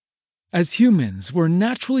As humans, we're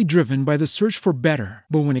naturally driven by the search for better.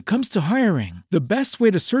 But when it comes to hiring, the best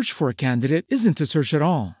way to search for a candidate isn't to search at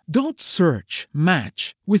all. Don't search,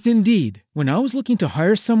 match with Indeed. When I was looking to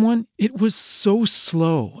hire someone, it was so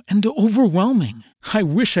slow and overwhelming. I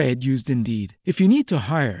wish I had used Indeed. If you need to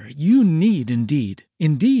hire, you need Indeed.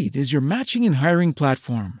 Indeed is your matching and hiring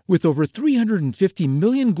platform with over 350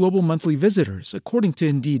 million global monthly visitors, according to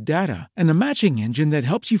Indeed data, and a matching engine that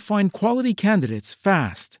helps you find quality candidates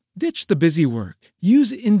fast. Ditch the busy work.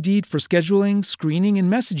 Use Indeed for scheduling, screening,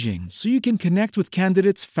 and messaging so you can connect with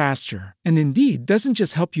candidates faster. And Indeed doesn't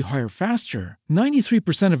just help you hire faster.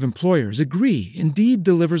 93% of employers agree Indeed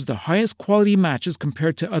delivers the highest quality matches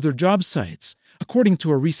compared to other job sites, according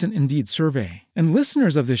to a recent Indeed survey. And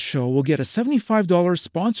listeners of this show will get a $75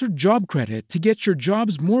 sponsored job credit to get your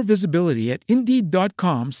jobs more visibility at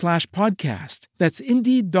Indeed.com/podcast. That's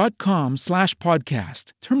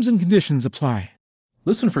Indeed.com/podcast. Terms and conditions apply.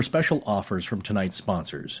 Listen for special offers from tonight's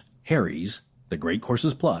sponsors: Harry's, The Great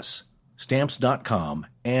Courses Plus, Stamps.com,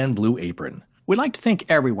 and Blue Apron. We'd like to thank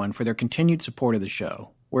everyone for their continued support of the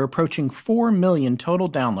show. We're approaching 4 million total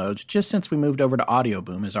downloads just since we moved over to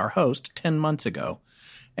Audioboom as our host 10 months ago.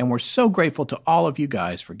 And we're so grateful to all of you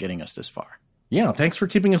guys for getting us this far. Yeah, thanks for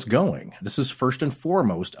keeping us going. This is first and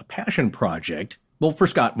foremost a passion project. Well, for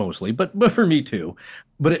Scott mostly, but for me too.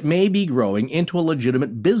 But it may be growing into a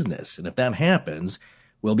legitimate business. And if that happens,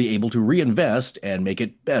 we'll be able to reinvest and make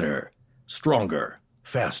it better, stronger,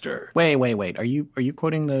 faster. Wait. Are you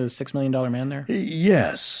quoting the $6 Million Man there?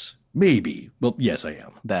 Yes. Maybe. Well, yes, I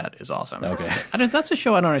am. That is awesome. Okay. That's a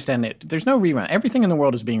show I don't understand. There's no rerun. Everything in the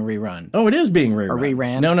world is being rerun. Oh, it is being rerun. Or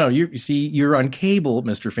reran? No. You see, you're on cable,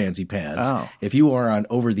 Mr. Fancy Pants. Oh. If you are on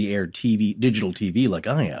over-the-air TV, digital TV like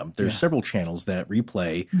I am, there's several channels that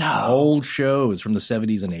replay old shows from the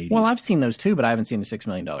 70s and 80s. Well, I've seen those too, but I haven't seen the $6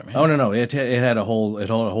 Million Man. Oh, no. It had a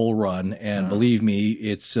whole run, and believe me,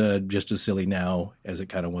 it's just as silly now as it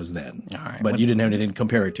kind of was then. All right. But you didn't have anything to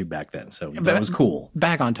compare it to back then, so that was cool.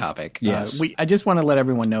 Back on topic. Yes. I just want to let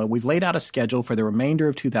everyone know we've laid out a schedule for the remainder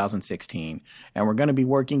of 2016, and we're going to be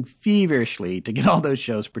working feverishly to get all those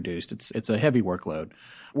shows produced. It's a heavy workload.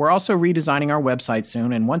 We're also redesigning our website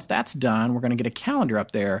soon, and once that's done, we're going to get a calendar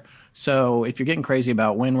up there. So if you're getting crazy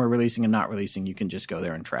about when we're releasing and not releasing, you can just go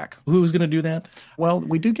there and track. Who's going to do that? Well,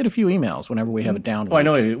 we do get a few emails whenever we have a down week. Well, I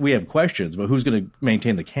know we have questions, but who's going to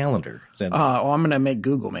maintain the calendar? I'm going to make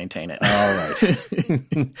Google maintain it. All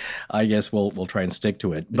right. I guess we'll try and stick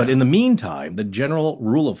to it. But in the meantime, the general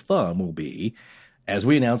rule of thumb will be, as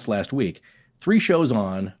we announced last week, 3 shows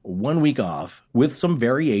on, 1 week off, with some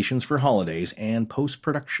variations for holidays and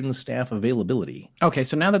post-production staff availability. Okay,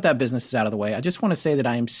 so now that business is out of the way, I just want to say that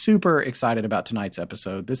I am super excited about tonight's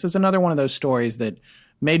episode. This is another one of those stories that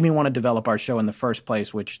made me want to develop our show in the first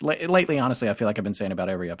place, which lately, honestly, I feel like I've been saying about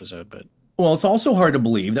every episode. But well, it's also hard to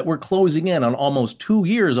believe that we're closing in on almost 2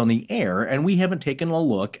 years on the air, and we haven't taken a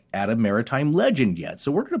look at a maritime legend yet.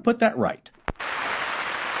 So we're going to put that right.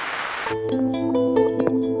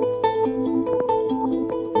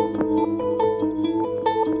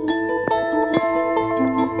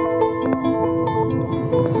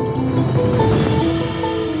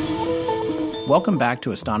 Welcome back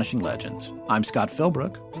to Astonishing Legends. I'm Scott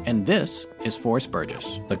Philbrook, and this is Forrest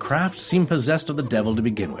Burgess. The craft seemed possessed of the devil to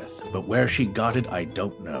begin with, but where she got it, I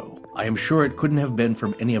don't know. I am sure it couldn't have been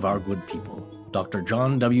from any of our good people. Dr.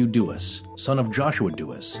 John W. Dewis, son of Joshua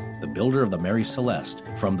Dewis, the builder of the Mary Celeste,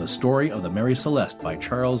 from The Story of the Mary Celeste by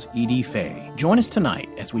Charles E.D. Fay. Join us tonight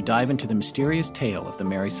as we dive into the mysterious tale of the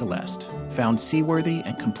Mary Celeste, found seaworthy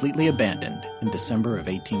and completely abandoned in December of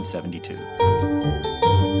 1872.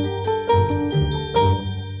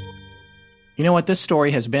 You know what? This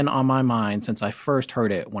story has been on my mind since I first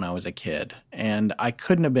heard it when I was a kid, and I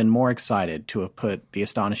couldn't have been more excited to have put the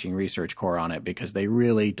Astonishing Research Corps on it because they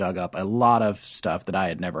really dug up a lot of stuff that I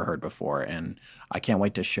had never heard before, and I can't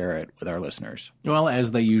wait to share it with our listeners. Well,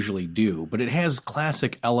 as they usually do, but it has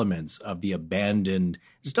classic elements of the abandoned,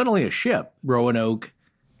 it's not only a ship, Roanoke,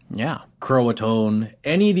 Croatoan,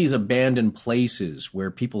 any of these abandoned places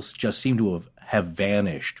where people just seem to have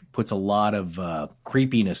vanished puts a lot of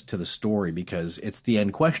creepiness to the story because it's the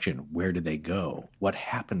end question. Where did they go? What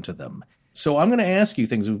happened to them? So I'm going to ask you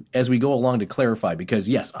things as we go along to clarify because,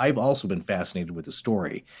 yes, I've also been fascinated with the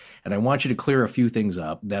story. And I want you to clear a few things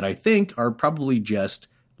up that I think are probably just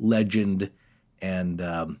legend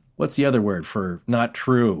and what's the other word for not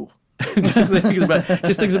true?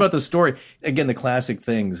 just things about the story. Again, the classic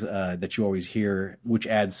things that you always hear, which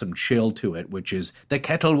adds some chill to it, which is the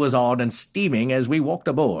kettle was on and steaming as we walked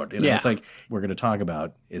aboard. It's like we're going to talk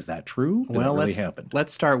about, is that true? Did that really happen?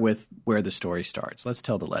 Let's start with where the story starts. Let's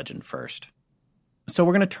tell the legend first. So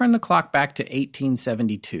we're going to turn the clock back to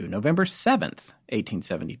 1872, November 7th,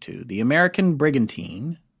 1872. The American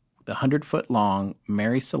brigantine, the 100-foot-long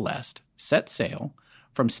Mary Celeste, set sail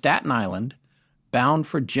from Staten Island, bound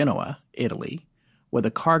for Genoa, Italy, with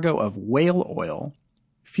a cargo of whale oil,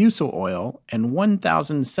 fusel oil, and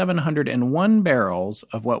 1,701 barrels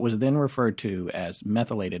of what was then referred to as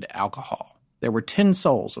methylated alcohol. There were 10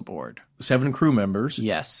 souls aboard. 7 crew members.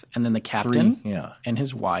 Yes, and then the captain 3, and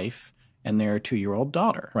his wife and their 2-year-old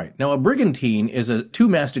daughter. Right. Now, a brigantine is a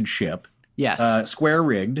 2-masted ship. Yes.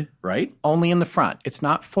 Square-rigged, right? Only in the front. It's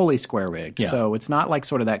not fully square-rigged. Yeah. So it's not like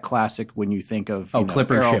sort of that classic when you think of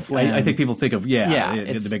clipper Errol ship. Flynn. I think people think of,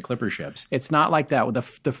 it's the big clipper ships. It's not like that.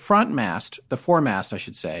 With the front mast, the foremast, I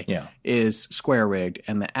should say, Yeah. is square-rigged,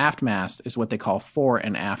 and the aft mast is what they call fore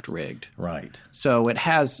and aft rigged. Right. So it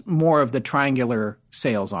has more of the triangular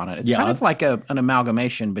sails on it. It's kind of like an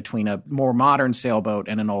amalgamation between a more modern sailboat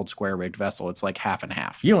and an old square-rigged vessel. It's like half and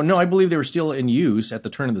half. No, I believe they were still in use at the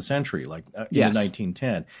turn of the century, like in the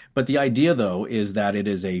 1910. But the idea, though, is that it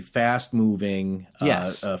is a fast-moving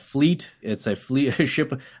fleet. It's a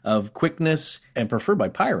ship of quickness and preferred by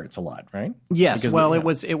pirates a lot, right? Yes.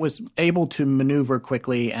 Because it was able to maneuver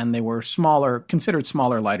quickly, and they were considered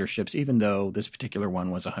smaller, lighter ships, even though this particular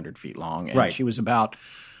one was 100 feet long. And she was about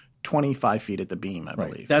 25 feet at the beam, I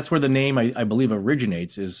believe. That's where the name, I believe,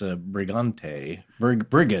 originates, is brigante,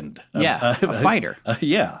 brigand. A fighter.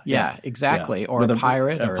 Yeah, exactly. Or a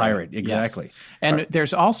pirate. A pirate, exactly. Yes. And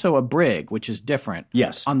there's also a brig, which is different.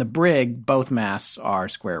 Yes. On the brig, both masts are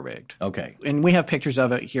square-rigged. Okay. And we have pictures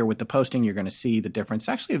of it here with the posting. You're going to see the difference. It's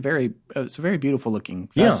actually it's a very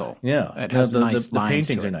beautiful-looking vessel. Yeah. It has nice the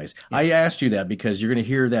paintings to it. are nice. Yeah. I asked you that because you're going to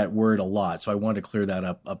hear that word a lot, so I wanted to clear that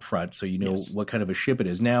up front so you know what kind of a ship it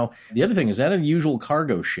is. Now, the other thing, is that a usual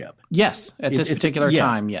cargo ship? Yes, at this particular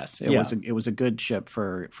time, yes. It was a good ship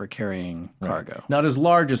for carrying cargo. Right. Not as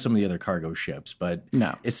large as some of the other cargo ships, but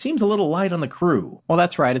it seems a little light on the crew. Well,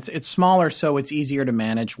 that's right. It's smaller, so it's easier to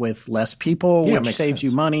manage with less people, which saves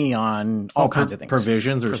you money on all kinds of things.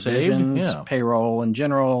 Provisions are saved. Payroll in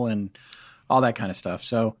general, and all that kind of stuff.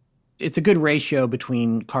 So it's a good ratio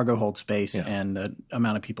between cargo hold space and the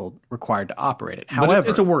amount of people required to operate it. However, but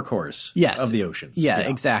it's a workhorse of the oceans. Yeah,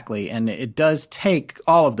 exactly. And it does take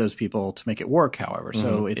all of those people to make it work, however.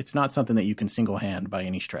 So it's not something that you can single-hand by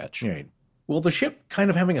any stretch. Right. Well, the ship kind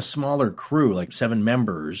of having a smaller crew, like 7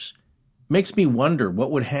 members, makes me wonder what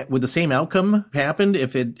would the same outcome happen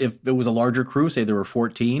if it was a larger crew? Say there were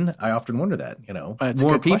 14. I often wonder that. It's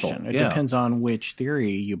more a good people. Question. It depends on which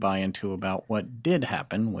theory you buy into about what did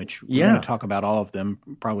happen. Which we're going to talk about all of them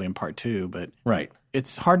probably in part 2. But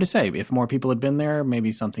it's hard to say. If more people had been there,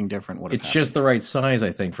 maybe something different would have happened. It's just the right size,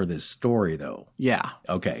 I think, for this story, though. Yeah.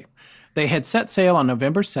 Okay. They had set sail on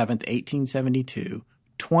November 7th, 1872.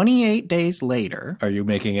 28 days later. Are you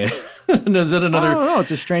making it? Is it another? Oh, no,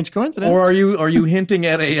 it's a strange coincidence. Or are you hinting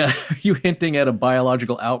at a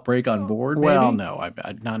biological outbreak on board? Well, maybe? no,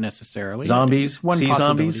 not necessarily. Zombies, it's one sea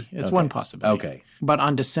possibility. zombies. It's one possibility. Okay. But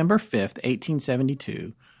on December 5th,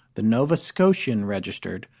 1872, the Nova Scotian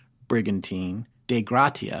registered brigantine Dei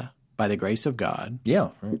Gratia, by the grace of God,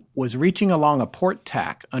 was reaching along a port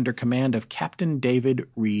tack under command of Captain David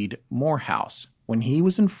Reed Morehouse when he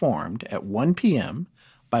was informed at 1 p.m.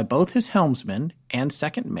 by both his helmsman and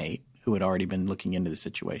second mate, who had already been looking into the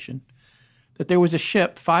situation, that there was a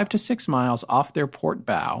ship 5 to 6 miles off their port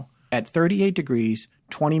bow at 38 degrees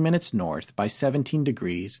 20 minutes north by 17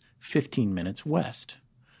 degrees 15 minutes west.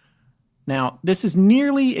 Now, this is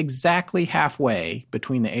nearly exactly halfway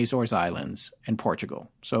between the Azores Islands and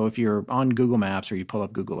Portugal. So if you're on Google Maps or you pull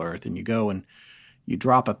up Google Earth and you go and you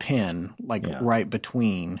drop a pin right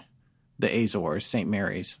between the Azores, St.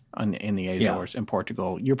 Mary's in the Azores in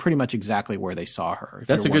Portugal, you're pretty much exactly where they saw her.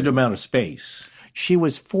 That's a good amount of space. She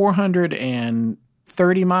was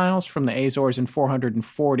 430 miles from the Azores and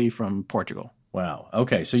 440 from Portugal. Wow.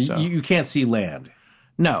 Okay. So you can't see land.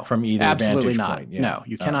 No, from either absolutely vantage not. point. Yeah. No,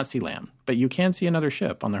 you cannot see land, but you can see another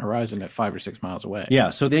ship on the horizon at 5 or 6 miles away.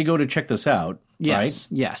 Yeah, so they go to check this out, right?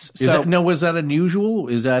 Yes. Was that unusual?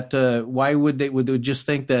 Is that why would they just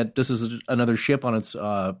think that this is another ship on its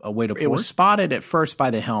way to port? It was spotted at first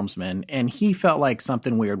by the helmsman, and he felt like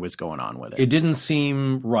something weird was going on with it. It didn't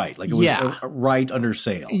seem right, like it was right under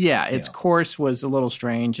sail. Yeah, its course was a little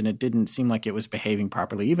strange, and it didn't seem like it was behaving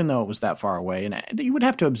properly, even though it was that far away. And you would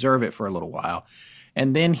have to observe it for a little while.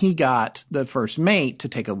 And then he got the first mate to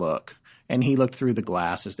take a look, and he looked through the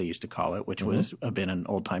glass, as they used to call it, which was been an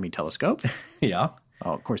old-timey telescope. Yeah.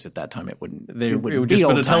 Oh, of course, at that time it wouldn't. It would just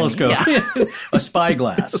been a telescope, a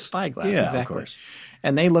spyglass. A spyglass, yeah, exactly. Of course.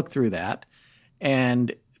 And they looked through that,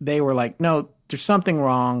 and they were like, no, there's something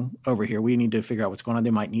wrong over here. We need to figure out what's going on.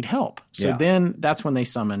 They might need help. So then that's when they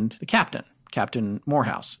summoned the captain, Captain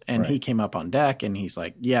Morehouse. And he came up on deck and he's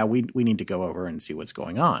like, yeah, we need to go over and see what's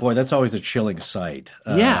going on. Boy, that's always a chilling sight.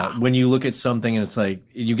 Yeah. When you look at something and it's like,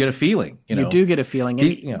 you get a feeling. You do get a feeling.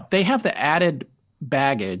 And they have the added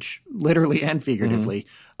baggage, literally and figuratively,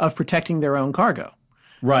 of protecting their own cargo.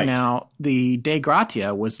 Right. Now, the Dei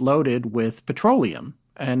Gratia was loaded with petroleum,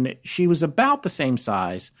 and she was about the same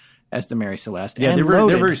size as the Mary Celeste. Yeah, and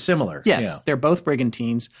they're very similar. Yes, they're both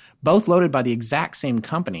brigantines, both loaded by the exact same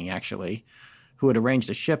company, actually, who had arranged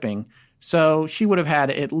the shipping. So she would have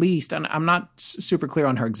had at least, and I'm not super clear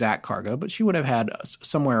on her exact cargo, but she would have had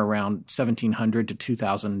somewhere around 1,700 to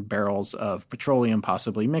 2,000 barrels of petroleum,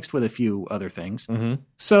 possibly mixed with a few other things.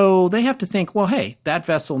 So they have to think, well, hey, that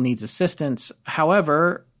vessel needs assistance.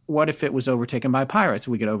 However, what if it was overtaken by pirates?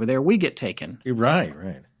 We get over there, we get taken.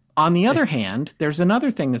 Right. On the other hand, there's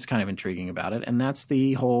another thing that's kind of intriguing about it, and that's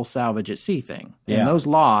the whole salvage at sea thing. Yeah. And those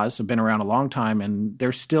laws have been around a long time, and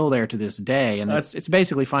they're still there to this day, and it's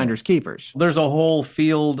basically finders keepers. There's a whole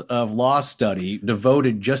field of law study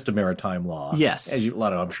devoted just to maritime law. Yes. As a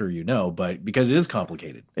lot of, I'm sure you know, but because it is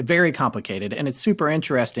complicated. Very complicated, and it's super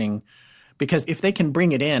interesting because if they can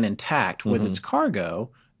bring it in intact with its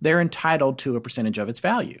cargo, they're entitled to a percentage of its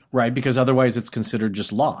value. Right, because otherwise it's considered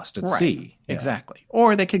just lost at sea. Yeah. Exactly.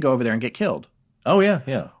 Or they could go over there and get killed. Oh,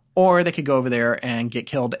 yeah. Or they could go over there and get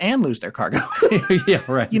killed and lose their cargo. Yeah,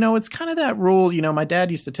 right. You know, it's kind of that rule. You know, my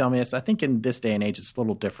dad used to tell me this. I think in this day and age, it's a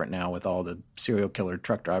little different now with all the serial killer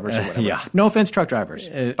truck drivers or whatever. Yeah. No offense, truck drivers,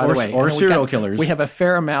 by the way. Or serial killers. We have a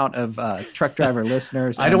fair amount of truck driver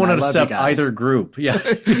listeners. I don't want to accept either group. Yeah.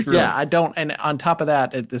 Yeah, I don't. And on top of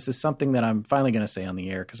that, this is something that I'm finally going to say on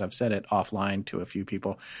the air because I've said it offline to a few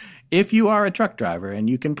people. If you are a truck driver and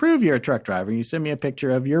you can prove you're a truck driver, you send me a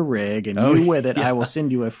picture of your rig and you with it, I will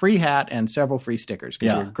send you a free hat and several free stickers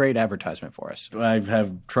because you're a great advertisement for us. I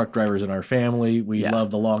have truck drivers in our family. We love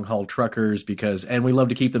the long haul truckers and we love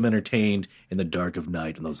to keep them entertained in the dark of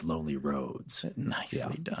night on those lonely roads.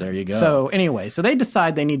 Nicely done. There you go. So anyway, they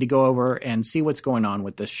decide they need to go over and see what's going on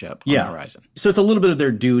with this ship on the horizon. So it's a little bit of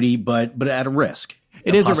their duty, but at a risk.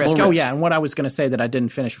 It is a risk. Oh, yeah. And what I was going to say that I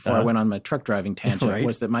didn't finish before I went on my truck driving tangent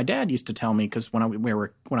was that my dad used to tell me, because when I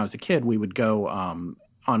was a kid, we would go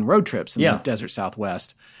on road trips in the desert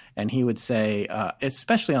Southwest. And he would say,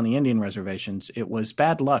 especially on the Indian reservations, it was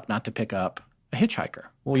bad luck not to pick up a hitchhiker.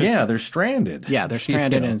 Well, yeah, they're stranded. Yeah, they're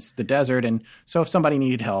stranded and it's the desert. And so if somebody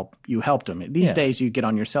needed help, you helped them. These days you get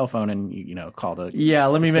on your cell phone and you call the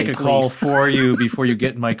let me make a call for you before you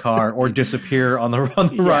get in my car or disappear on the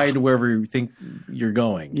ride wherever you think you're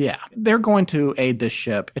going. Yeah, they're going to aid this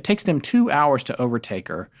ship. It takes them 2 hours to overtake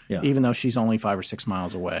her, even though she's only 5 or 6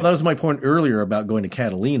 miles away. Well, that was my point earlier about going to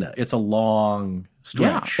Catalina. It's a long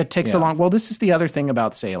stretch. Yeah, it takes a long. Well, this is the other thing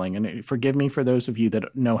about sailing, and forgive me for those of you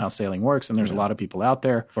that know how sailing works, and there's a lot of people out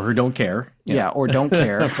there. Or who don't care. Yeah, or don't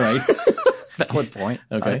care. Right. Valid point.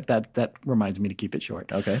 Okay. That reminds me to keep it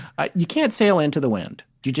short. Okay. You can't sail into the wind.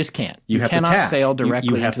 You just can't. You cannot tack. Sail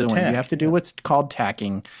directly into the wind. Tack. You have to do what's called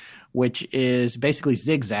tacking, which is basically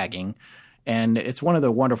zigzagging. And it's one of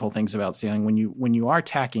the wonderful things about sailing. When you are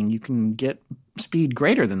tacking, you can get speed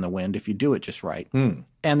greater than the wind if you do it just right. And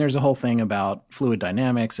there's a whole thing about fluid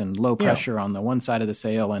dynamics and low pressure on the one side of the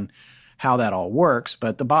sail and how that all works.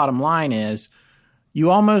 But the bottom line is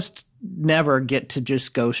you almost never get to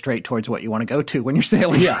just go straight towards what you want to go to when you're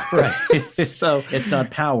sailing. Yeah, right. So it's not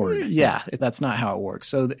powered. Yeah, that's not how it works.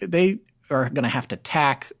 So they are going to have to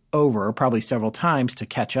tack over probably several times to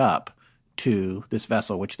catch up to this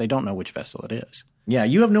vessel, which they don't know which vessel it is. Yeah,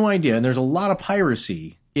 you have no idea. And there's a lot of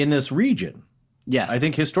piracy in this region. Yes. I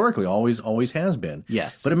think historically always has been.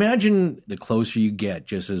 Yes. But imagine the closer you get,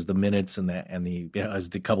 just as the minutes and as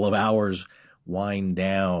the couple of hours wind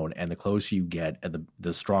down, and the closer you get, and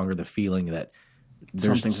the stronger the feeling that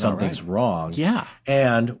something's wrong. Yeah.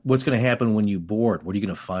 And what's going to happen when you board? What are you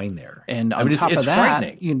going to find there? And on top of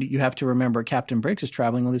that, you have to remember Captain Briggs is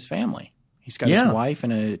traveling with his family. He's got his wife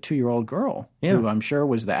and a 2-year-old girl who I'm sure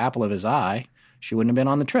was the apple of his eye. She wouldn't have been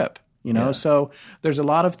on the trip. So there's a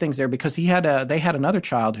lot of things there because they had another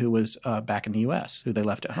child who was back in the U.S. who they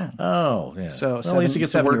left at home. Oh, yeah. So at least he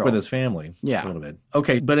gets to work with his family a little bit.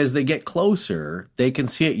 Okay, but as they get closer, they can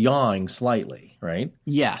see it yawing slightly, right?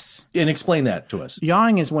 Yes. And explain that to us.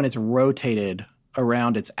 Yawing is when it's rotated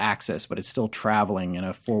around its axis, but it's still traveling in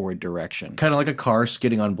a forward direction. Kind of like a car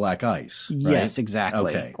skidding on black ice. Right? Yes,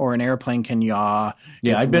 exactly. Okay. Or an airplane can yaw.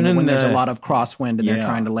 Yeah, I've been when there's a lot of crosswind and they're yeah.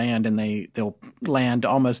 trying to land, and they'll land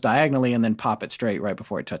almost diagonally and then pop it straight right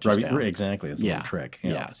before it touches down. Exactly. That's a little trick.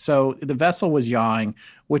 Yeah. So the vessel was yawing,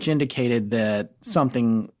 which indicated that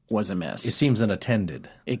something was amiss. It seems unattended.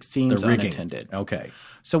 It seems the rigging. unattended. Okay.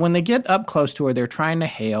 So when they get up close to her, they're trying to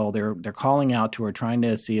hail. They're calling out to her, trying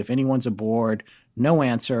to see if anyone's aboard. No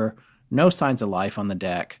answer. No signs of life on the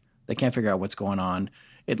deck. They can't figure out what's going on.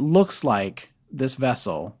 It looks like this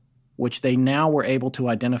vessel, which they now were able to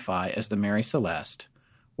identify as the Mary Celeste,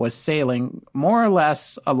 was sailing more or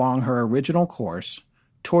less along her original course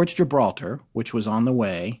towards Gibraltar, which was on the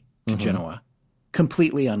way to Genoa,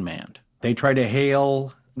 completely unmanned. They try to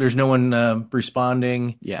hail. There's no one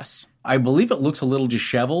responding. Yes. I believe it looks a little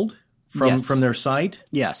disheveled from their sight.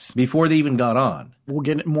 Yes. Before they even got on. We'll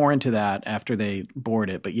get more into that after they board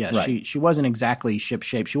it. But yes, Right. she wasn't exactly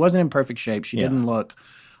ship-shape. She wasn't in perfect shape. She didn't look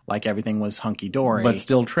like everything was hunky-dory. But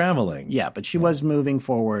still traveling. Yeah, but she was moving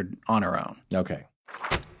forward on her own. Okay.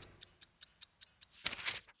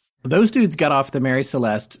 Those dudes got off the Mary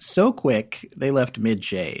Celeste so quick, they left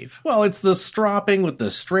mid-shave. Well, it's the stropping with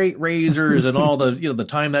the straight razors and all the the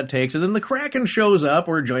time that takes, and then the Kraken shows up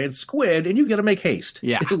or a giant squid, and you got to make haste.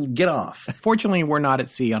 Yeah. Get off. Fortunately, we're not at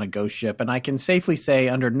sea on a ghost ship, and I can safely say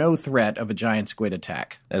under no threat of a giant squid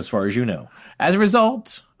attack. As far as you know. As a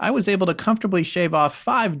result, I was able to comfortably shave off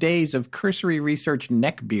 5 days of cursory research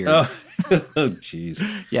neck beard. Oh, jeez.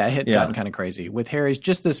 Yeah, it had gotten kind of crazy with Harry's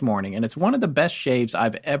just this morning, and it's one of the best shaves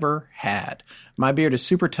I've ever had. My beard is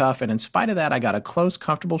super tough, and in spite of that, I got a close,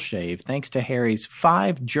 comfortable shave thanks to Harry's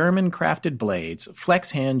 5 German-crafted blades, flex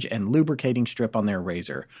hinge, and lubricating strip on their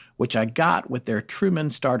razor, which I got with their Truman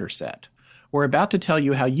starter set. We're about to tell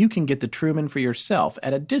you how you can get the Truman for yourself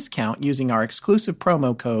at a discount using our exclusive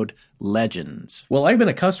promo code LEGENDS. Well, I've been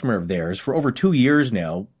a customer of theirs for over 2 years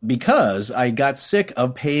now because I got sick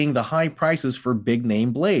of paying the high prices for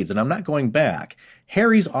big-name blades, and I'm not going back.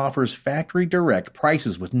 Harry's offers factory direct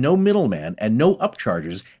prices with no middleman and no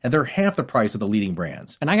upcharges, and they're half the price of the leading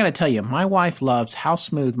brands. And I gotta tell you, my wife loves how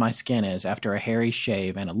smooth my skin is after a Harry's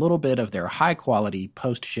shave and a little bit of their high-quality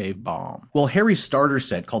post-shave balm. Well, Harry's starter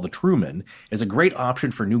set, called the Truman, is a great option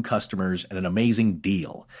for new customers and an amazing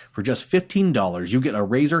deal. For just $15, you get a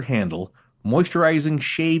razor handle, moisturizing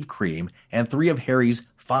shave cream, and 3 of Harry's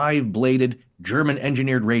 5-bladed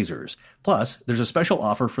German-engineered razors. Plus, there's a special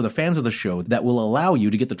offer for the fans of the show that will allow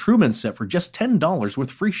you to get the Truman set for just $10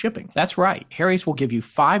 with free shipping. That's right. Harry's will give you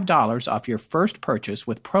 $5 off your first purchase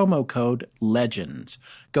with promo code LEGENDS.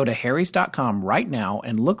 Go to harrys.com right now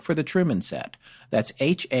and look for the Truman set. That's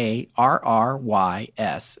HARRYS.com.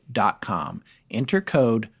 Enter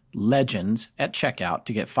code LEGENDS at checkout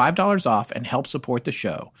to get $5 off and help support the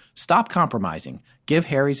show. Stop compromising. Give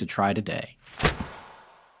Harry's a try today.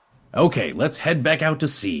 Okay, let's head back out to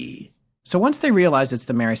sea. So once they realize it's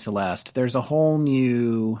the Mary Celeste, there's a whole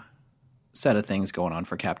new set of things going on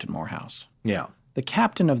for Captain Morehouse. Yeah. The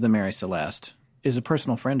captain of the Mary Celeste is a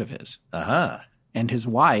personal friend of his. Uh-huh. And his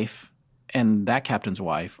wife and that captain's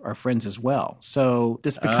wife are friends as well. So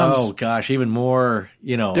this becomes... Oh, gosh, even more,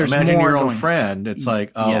 There's imagine more your own going- friend. It's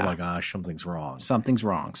like, oh, Yeah. my gosh, something's wrong. Something's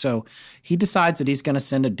wrong. So he decides that he's going to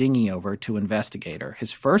send a dinghy over to investigate her.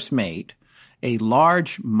 His first mate, a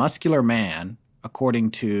large, muscular man,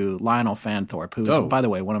 according to Lionel Fanthorpe, who is, by the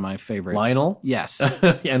way, one of my favorite... Lionel? Yes.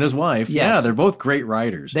 And his wife. Yes. Yeah, they're both great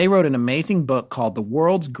writers. They wrote an amazing book called The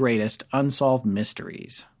World's Greatest Unsolved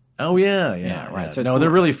Mysteries. Oh, yeah. right. So no, it's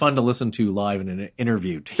they're really fun to listen to live in an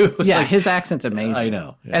interview, too. Yeah, Like, his accent's amazing. I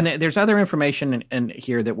know. Yeah. And there's other information in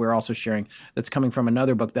here that we're also sharing that's coming from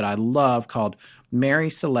another book that I love called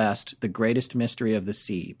Mary Celeste, The Greatest Mystery of the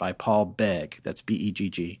Sea by Paul Begg. That's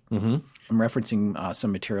B-E-G-G. Mm-hmm. I'm referencing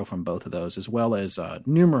some material from both of those, as well as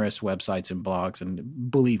numerous websites and blogs.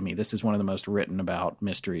 And believe me, this is one of the most written about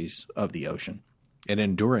mysteries of the ocean. An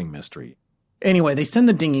enduring mystery. Anyway, they send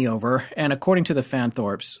the dinghy over, and according to the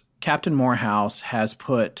Fanthorpes, Captain Morehouse has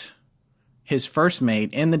put his first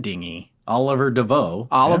mate in the dinghy, Oliver DeVoe.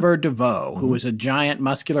 Oliver DeVoe, who is a giant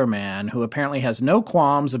muscular man who apparently has no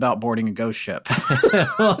qualms about boarding a ghost ship.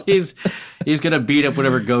 Well, he's going to beat up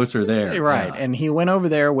whatever ghosts are there. Right. And he went over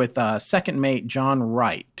there with second mate John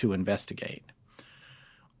Wright to investigate.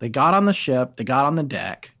 They got on the ship, they got on the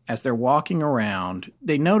deck. As they're walking around,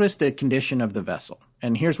 they noticed the condition of the vessel.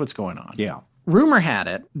 And here's what's going on. Yeah. Rumor had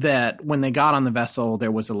it that when they got on the vessel,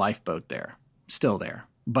 there was a lifeboat there, still there.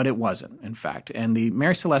 But it wasn't, in fact. And the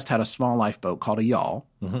Mary Celeste had a small lifeboat called a yawl.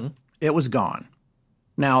 Mm-hmm. It was gone.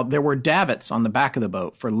 Now, there were davits on the back of the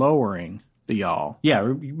boat for lowering the yawl. Yeah,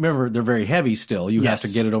 remember, they're very heavy still. You have to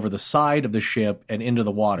get it over the side of the ship and into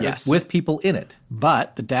the water with people in it.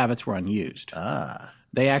 But the davits were unused. Ah.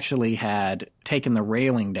 They actually had taken the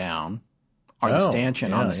railing down, or the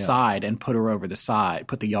stanchion on the side, and put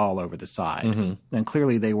the yawl over the side. Mm-hmm. And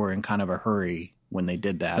clearly they were in kind of a hurry when they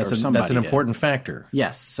did that. That's an important factor.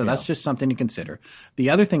 Yes, so that's just something to consider. The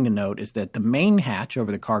other thing to note is that the main hatch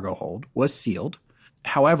over the cargo hold was sealed.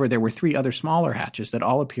 However, there were 3 other smaller hatches that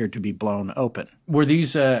all appeared to be blown open. Were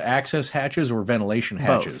these access hatches or ventilation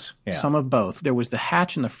hatches? Both. Yeah. Some of both. There was the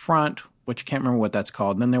hatch in the front, which I can't remember what that's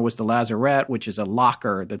called. And then there was the lazarette, which is a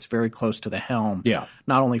locker that's very close to the helm. Yeah.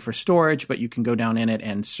 Not only for storage, but you can go down in it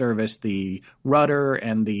and service the rudder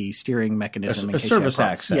and the steering mechanism. Service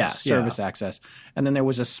access. Yeah, service access. And then there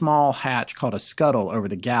was a small hatch called a scuttle over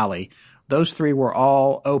the galley. Those 3 were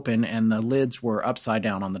all open, and the lids were upside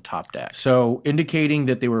down on the top deck. So indicating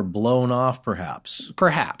that they were blown off, perhaps.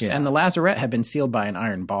 Perhaps. Yeah. And the lazarette had been sealed by an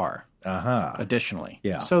iron bar. Additionally.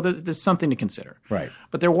 Yeah. So there's something to consider. Right.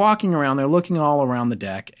 But they're walking around. They're looking all around the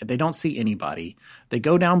deck. They don't see anybody. They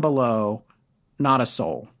go down below. Not a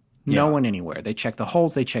soul. No one anywhere. They check the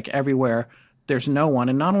holes. They check everywhere. There's no one.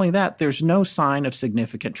 And not only that, there's no sign of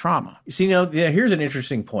significant trauma. See, now, here's an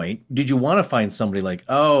interesting point. Did you want to find somebody like,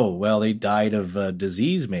 oh, well, they died of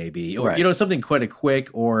disease maybe, or, something quite quick,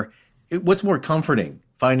 or what's more comforting?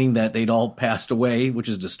 Finding that they'd all passed away, which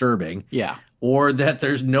is disturbing. Yeah. Or that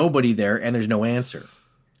there's nobody there and there's no answer.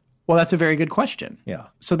 Well, that's a very good question. Yeah.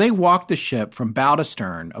 So they walked the ship from bow to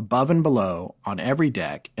stern, above and below, on every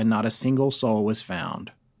deck, and not a single soul was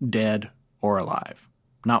found, dead or alive.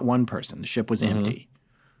 Not one person. The ship was empty.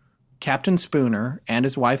 Captain Spooner and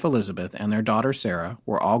his wife Elizabeth and their daughter Sarah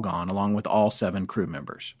were all gone, along with all 7 crew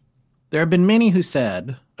members. There have been many who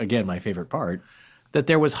said, again, my favorite part, that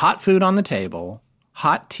there was hot food on the table,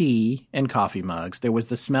 hot tea and coffee mugs. There was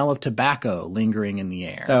the smell of tobacco lingering in the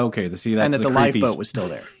air. Oh, okay. See, that's and that the lifeboat was still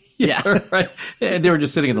there. Yeah. Right. And they were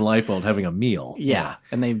just sitting in the lifeboat having a meal. Yeah.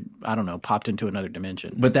 And they, I don't know, popped into another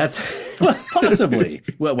dimension. But that's possibly.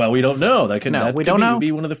 well, we don't know. That could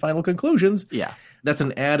be one of the final conclusions. Yeah. That's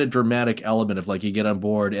an added dramatic element of, like, you get on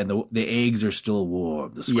board and the eggs are still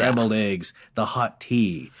warm, the scrambled eggs, the hot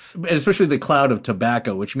tea, and especially the cloud of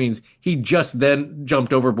tobacco, which means he just then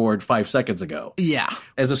jumped overboard 5 seconds ago. Yeah.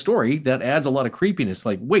 As a story, that adds a lot of creepiness.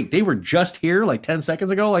 Like, wait, they were just here like 10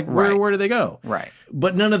 seconds ago? Like, where did they go? Right.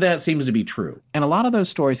 But none of that seems to be true. And a lot of those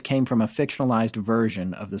stories came from a fictionalized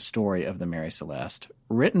version of the story of the Mary Celeste,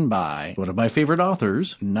 written by one of my favorite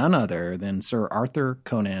authors, none other than Sir Arthur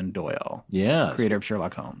Conan Doyle, creator of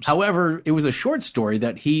Sherlock Holmes. However, it was a short story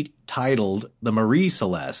that he titled The Marie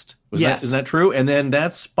Celeste. Isn't that true? And then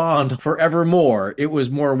that spawned forevermore. It was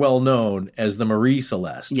more well known as the Marie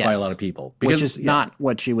Celeste by a lot of people. Which is not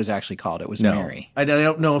what she was actually called. It was Mary. I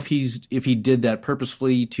don't know if he did that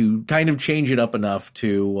purposefully to kind of change it up enough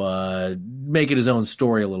to make it his own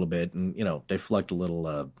story a little bit and, deflect a little,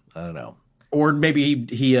 I don't know. Or maybe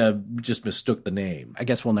he just mistook the name. I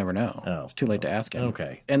guess we'll never know. Oh, it's too late to ask him.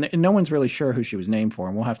 Okay. And no one's really sure who she was named for,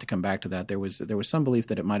 and we'll have to come back to that. There was some belief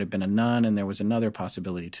that it might have been a nun, and there was another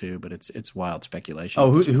possibility too, but it's wild speculation.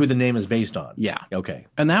 Oh, who the name is based on? Yeah. Okay.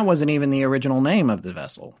 And that wasn't even the original name of the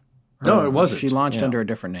vessel. No, it wasn't. She launched under a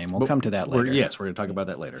different name. We'll come to that later. We're going to talk about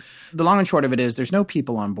that later. The long and short of it is there's no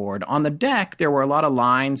people on board. On the deck, there were a lot of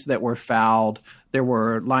lines that were fouled. There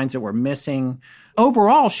were lines that were missing.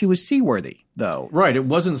 Overall, she was seaworthy, though. Right. It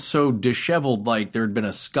wasn't so disheveled like there had been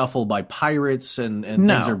a scuffle by pirates and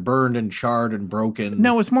things are burned and charred and broken.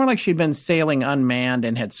 No, it was more like she'd been sailing unmanned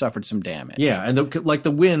and had suffered some damage. Yeah, and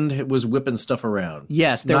the wind was whipping stuff around.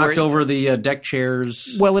 Yes. Knocked over the deck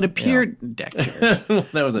chairs. Well, it appeared... Deck chairs.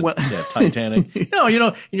 That was Titanic. No,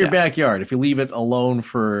 in your backyard, if you leave it alone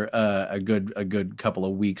for a good couple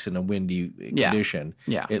of weeks in a windy condition,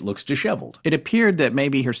 it looks disheveled. It appeared that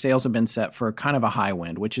maybe her sails had been set for kind of a high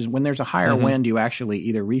wind, which is when there's a higher wind, you actually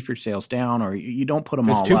either reef your sails down or you don't put them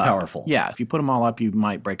all up. It's too powerful. Yeah, if you put them all up, you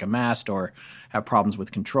might break a mast or have problems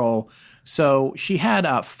with control. So she had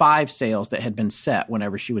 5 sails that had been set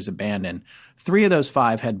whenever she was abandoned. 3 of those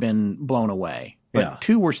 5 had been blown away. But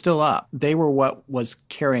 2 were still up. They were what was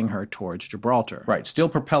carrying her towards Gibraltar. Right, still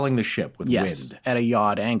propelling the ship with wind. At a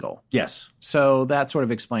yaw angle. Yes. So that sort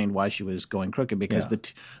of explained why she was going crooked, because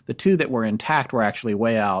the 2 that were intact were actually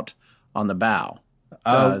way out on the bow.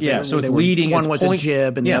 So it's leading. One was a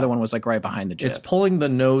jib, and the other one was like right behind the jib. It's pulling the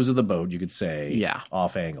nose of the boat, you could say,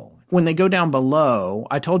 off angle. When they go down below,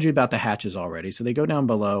 I told you about the hatches already. So they go down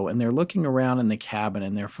below, and they're looking around in the cabin,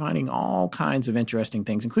 and they're finding all kinds of interesting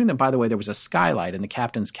things, including that, by the way, there was a skylight in the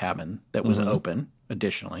captain's cabin that was open,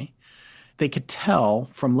 additionally. they could tell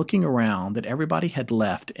from looking around that everybody had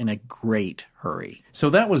left in a great hurry. So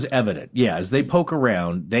that was evident. Yeah, as they poke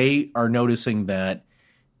around, they are noticing that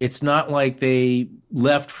it's not like they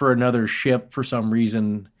left for another ship for some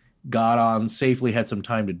reason, got on safely, had some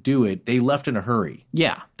time to do it. They left in a hurry.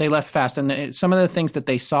 Yeah, they left fast. And some of the things that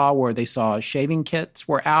they saw were they saw shaving kits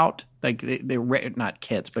were out, like they not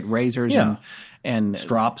kits, but razors and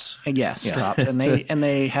strops. Yes, strops. And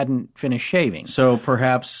they hadn't finished shaving. So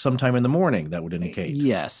perhaps sometime in the morning that would indicate.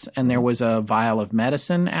 Yes, and there was a vial of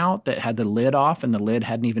medicine out that had the lid off, and the lid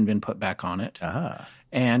hadn't even been put back on it.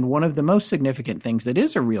 And one of the most significant things that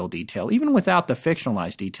is a real detail, even without the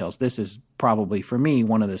fictionalized details, this is probably, for me,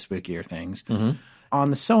 one of the spookier things. On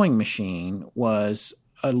the sewing machine was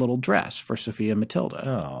a little dress for Sophia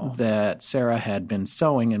Matilda that Sarah had been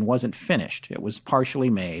sewing and wasn't finished. It was partially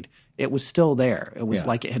made. It was still there. It was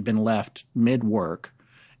like it had been left mid-work.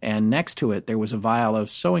 And next to it, there was a vial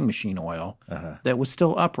of sewing machine oil that was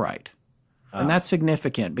still upright. And that's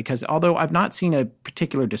significant because although I've not seen a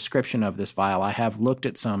particular description of this vial, I have looked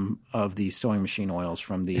at some of these sewing machine oils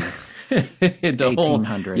from the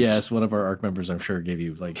 1800s. Yes, one of our ARC members, I'm sure, gave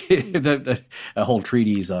you like a whole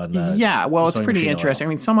treatise on well, it's pretty interesting. Oil.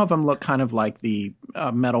 I mean, some of them look kind of like the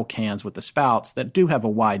metal cans with the spouts that do have a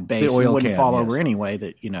wide base and wouldn't fall over anyway.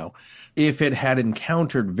 That if it had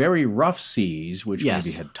encountered very rough seas, which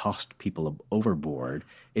maybe had tossed people overboard,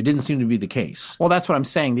 it didn't seem to be the case. Well, that's what I'm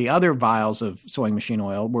saying. The other vials of sewing machine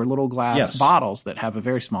oil were little glass bottles that have a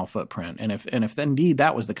very small footprint. And if indeed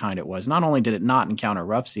that was the kind it was, not only did it not encounter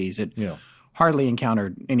rough seas, it hardly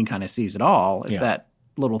encountered any kind of seas at all if that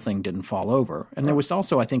little thing didn't fall over. And there was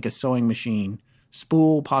also, I think, a sewing machine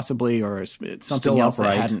spool possibly or something still else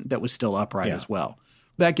upright. that was still upright as well.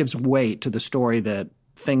 That gives weight to the story that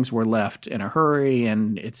things were left in a hurry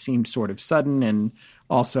and it seemed sort of sudden and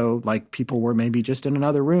also like people were maybe just in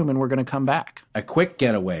another room and were going to come back. A quick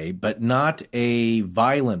getaway, but not a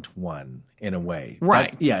violent one in a way.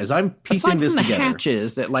 Right. As I'm piecing this together. Aside from the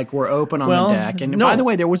hatches that like were open on the deck. And by the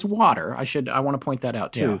way, there was water. I want to point that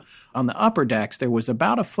out too. Yeah. On the upper decks, there was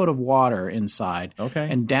about a foot of water inside. Okay.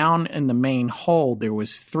 And down in the main hold, there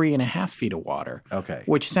was 3.5 feet of water. Okay.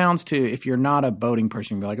 Which sounds to, if you're not a boating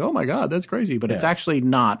person, you'd be like, oh my God, that's crazy. But it's actually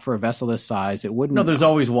not for a vessel this size. It wouldn't. No, there's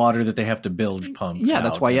always water that they have to bilge pump. Yeah,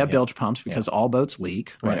 that's why you have bilge pumps because all boats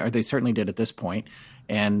leak. Right. Or they certainly did at this point.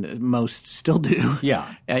 And most still do.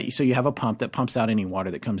 Yeah. So you have a pump that pumps out any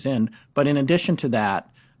water that comes in. But in addition to that,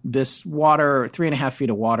 this water, 3.5 feet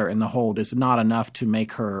of water in the hold is not enough to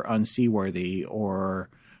make her unseaworthy or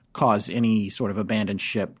cause any sort of abandoned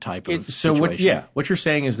ship type of situation. What you're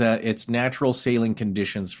saying is that it's natural sailing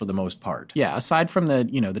conditions for the most part. Yeah, aside from the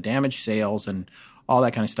damaged sails and all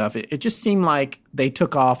that kind of stuff. It just seemed like they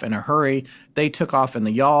took off in a hurry. They took off in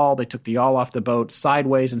the yawl. They took the yawl off the boat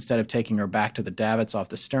sideways instead of taking her back to the davits off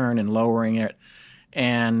the stern and lowering it.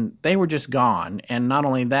 And they were just gone. And not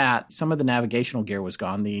only that, some of the navigational gear was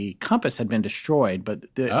gone. The compass had been destroyed, but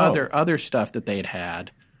the other stuff that they'd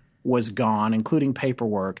had was gone, including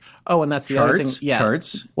paperwork. Oh, and that's the other thing. Yeah.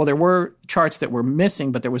 Charts? Well, there were charts that were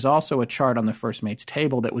missing, but there was also a chart on the first mate's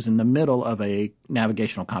table that was in the middle of a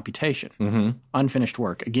navigational computation. Mm-hmm. Unfinished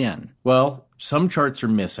work again. Well, some charts are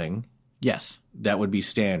missing. Yes. That would be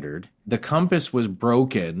standard. The compass was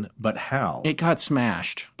broken, but how? It got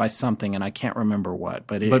smashed by something, and I can't remember what.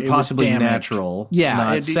 But possibly was natural,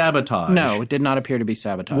 not sabotage. No, it did not appear to be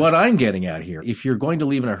sabotage. What I'm getting at here, if you're going to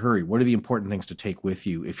leave in a hurry, what are the important things to take with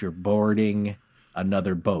you if you're boarding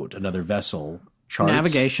another boat, another vessel? Charts?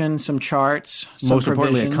 Navigation, some charts, most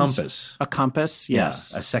importantly, a compass. A compass,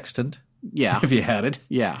 yes. Yeah. A sextant. Yeah. If you had it.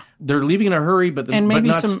 Yeah. They're leaving in a hurry, but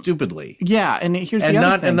not stupidly. Yeah, and here's the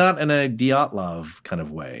other thing. And not in a Dyatlov kind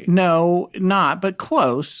of way. No, not, but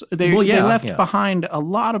close. They left behind a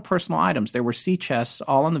lot of personal items. There were sea chests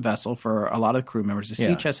all on the vessel for a lot of the crew members. The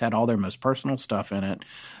sea chests had all their most personal stuff in it.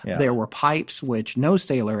 Yeah. There were pipes, which no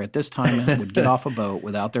sailor at this time would get off a boat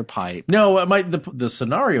without their pipe. No, the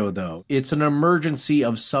scenario, though, it's an emergency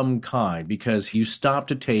of some kind because you stop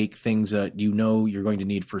to take things that you know you're going to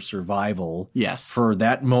need for survival. Yes. For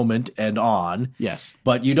that moment and on. Yes.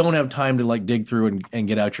 But you don't have time to like dig through and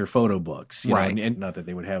get out your photo books. You right. know, and not that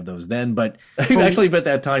they would have those then, but actually at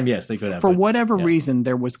that time, yes, they could have. For whatever reason,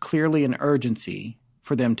 there was clearly an urgency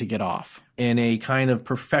for them to get off. In a kind of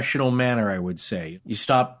professional manner, I would say. You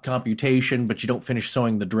stop computation, but you don't finish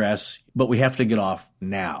sewing the dress, but we have to get off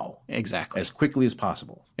now. Exactly. As quickly as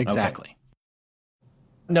possible. Exactly. Okay.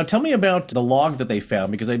 Now, tell me about the log that they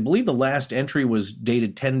found, because I believe the last entry was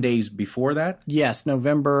dated 10 days before that. Yes,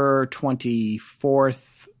 November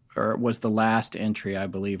 24th was the last entry, I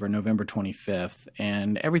believe, or November 25th,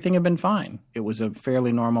 and everything had been fine. It was a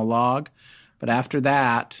fairly normal log, but after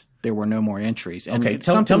that, there were no more entries. And okay,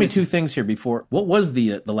 tell me two things here before. What was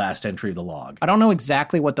the last entry of the log? I don't know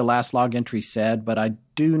exactly what the last log entry said, but I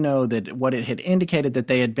do know that what it had indicated that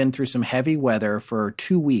they had been through some heavy weather for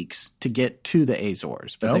 2 weeks to get to the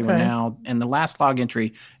Azores. But they were now, and the last log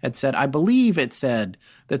entry had said, I believe it said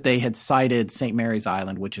that they had sighted St. Mary's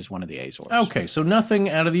Island, which is one of the Azores. Okay, so nothing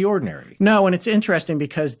out of the ordinary. No, and it's interesting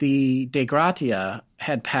because the Dei Gratia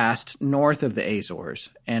had passed north of the Azores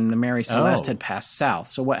and the Mary Celeste had passed south.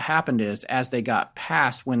 So what happened is, as they got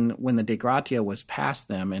past, when the Dei Gratia was past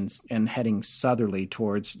them and heading southerly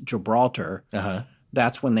towards Gibraltar,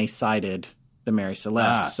 that's when they sighted the Mary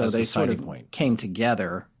Celeste. So they sort of came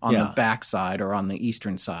together on the backside or on the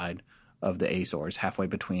eastern side of the Azores, halfway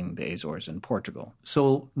between the Azores and Portugal.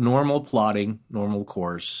 So normal plotting, normal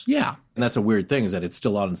course. Yeah. And that's a weird thing, is that it's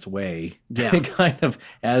still on its way, kind of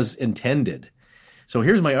as intended. So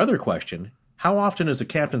here's my other question. How often is a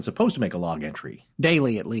captain supposed to make a log entry?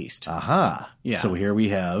 Daily, at least. Aha. Yeah. So here we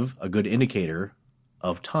have a good indicator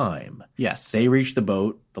of time. Yes. They reached the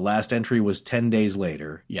boat. The last entry was 10 days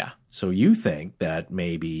later. Yeah. So you think that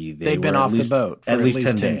maybe they'd been off the boat for at least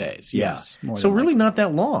 10 days. Yes. Yeah. So really not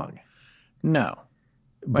that long. No.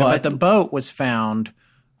 But the boat was found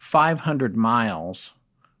 500 miles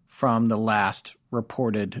from the last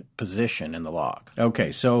reported position in the log.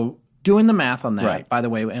 Okay, so doing the math on that, by the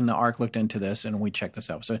way, and the ARC looked into this and we checked this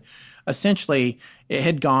out. So essentially, it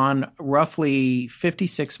had gone roughly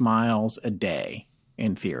 56 miles a day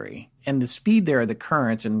in theory. And the speed there, the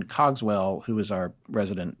currents, and Cogswell, who is our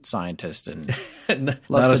resident scientist and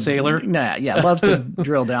not a sailor? Loves to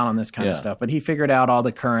drill down on this kind of stuff. But he figured out all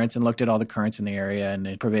the currents and looked at all the currents in the area and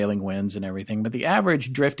the prevailing winds and everything. But the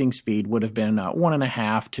average drifting speed would have been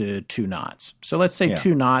 1.5 to 2 knots. So let's say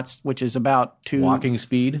 2 knots, which is about 2... Walking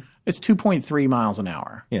speed? It's 2.3 miles an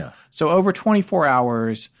hour. Yeah. So over 24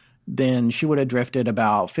 hours, then she would have drifted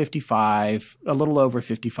about a little over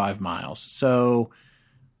 55 miles. So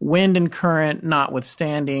wind and current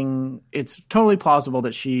notwithstanding, it's totally plausible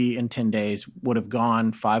that she, in 10 days, would have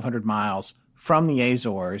gone 500 miles from the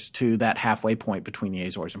Azores to that halfway point between the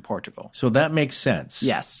Azores and Portugal. So that makes sense.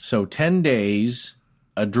 Yes. So 10 days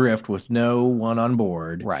adrift with no one on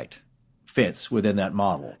board. Right. Fits within that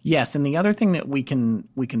model. Yes, and the other thing that we can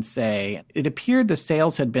say, it appeared the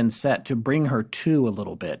sails had been set to bring her to a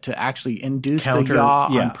little bit, to actually induce the yaw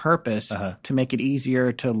on purpose to make it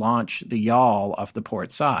easier to launch the yawl off the port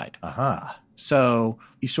side. So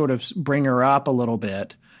you sort of bring her up a little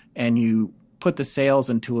bit and you put the sails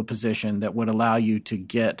into a position that would allow you to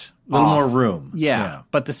get a little more room. Yeah,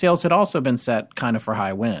 but the sails had also been set kind of for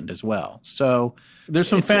high wind as well. So there's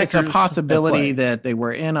some factors. It's a possibility that they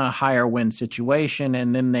were in a higher wind situation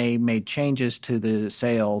and then they made changes to the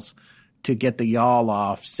sails to get the yawl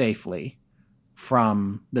off safely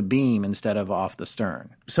from the beam instead of off the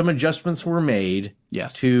stern. Some adjustments were made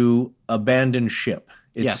to abandon ship,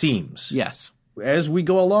 it seems. Yes. As we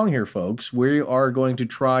go along here, folks, we are going to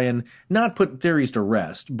try and not put theories to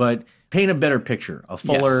rest, but paint a better picture, a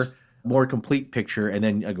fuller, more complete picture, and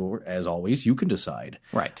then, as always, you can decide.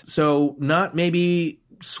 Right. So not maybe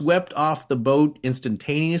swept off the boat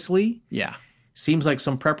instantaneously. Yeah. Seems like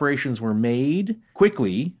some preparations were made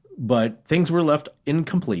quickly, but things were left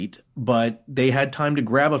incomplete, but they had time to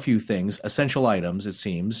grab a few things, essential items, it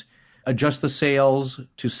seems, adjust the sails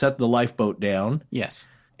to set the lifeboat down. Yes.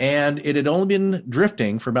 And it had only been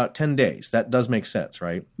drifting for about 10 days. That does make sense,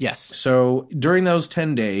 right? Yes. So during those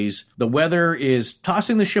 10 days, the weather is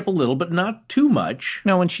tossing the ship a little, but not too much.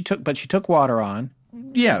 No, she took water on.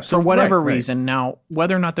 Yeah. So, for whatever reason. Now,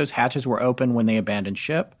 whether or not those hatches were open when they abandoned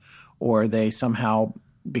ship, or they somehow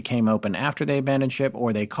became open after they abandoned ship,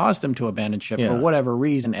 or they caused them to abandon ship for whatever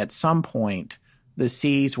reason, at some point, the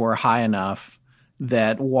seas were high enough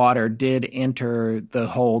that water did enter the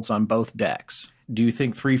holds on both decks. Do you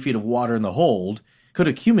think 3 feet of water in the hold could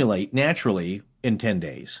accumulate naturally in 10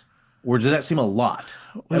 days? Or does that seem a lot?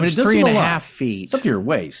 I mean, it does 3.5 feet. It's up to your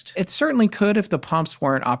waist. It certainly could if the pumps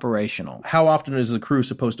weren't operational. How often is the crew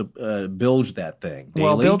supposed to bilge that thing? Daily?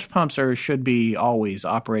 Well, bilge pumps should be always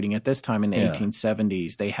operating. At this time in the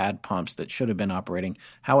 1870s, they had pumps that should have been operating.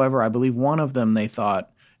 However, I believe one of them they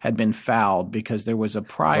thought had been fouled because there was a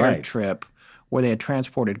prior trip where they had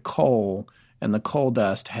transported coal, and the coal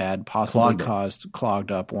dust had possibly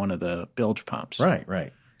clogged up one of the bilge pumps.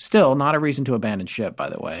 Right. Still, not a reason to abandon ship, by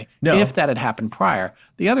the way. No. If that had happened prior.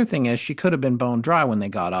 The other thing is she could have been bone dry when they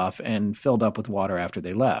got off and filled up with water after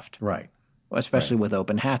they left. Right. especially with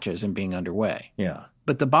open hatches and being underway. Yeah.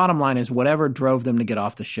 But the bottom line is whatever drove them to get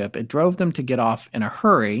off the ship, it drove them to get off in a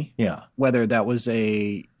hurry. Yeah. Whether that was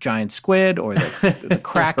a giant squid or the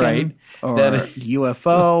Kraken Right. or That-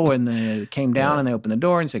 UFO, and they came down and they opened the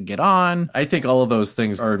door and said, "Get on." I think all of those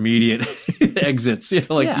things are immediate exits,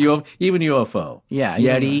 like Yeah. even UFO. Yeah.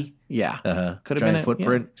 Yeti. Yeah. Giant Could have been a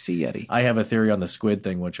footprint. Sea Yeti. I have a theory on the squid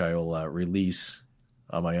thing, which I will release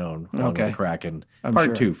on my own, along with the Kraken. Part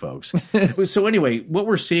sure. 2, folks. So anyway, what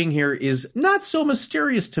we're seeing here is not so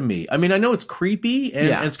mysterious to me. I mean, I know it's creepy,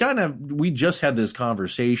 and it's kind of, we just had this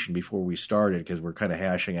conversation before we started because we're kind of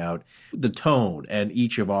hashing out the tone and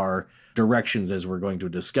each of our directions as we're going to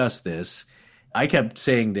discuss this. I kept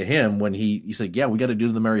saying to him when he said, yeah, we got to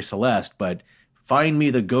do the Mary Celeste, but find me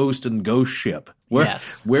the ghost and ghost ship.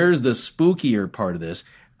 Where's the spookier part of this?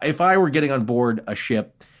 If I were getting on board a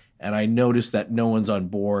ship and I noticed that no one's on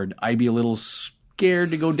board, I'd be a little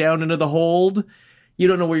scared to go down into the hold. You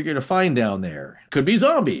don't know what you're going to find down there. Could be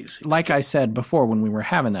zombies. Like I said before when we were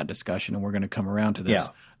having that discussion, and we're going to come around to this,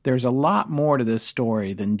 there's a lot more to this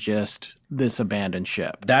story than just this abandoned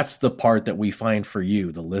ship. That's the part that we find for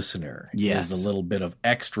you, the listener. Yes. Is the little bit of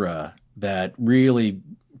extra that really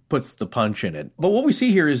puts the punch in it. But what we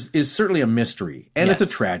see here is certainly a mystery. And it's a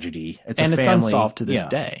tragedy. It's unsolved to this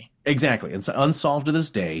day. Exactly. It's unsolved to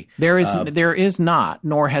this day. There is not,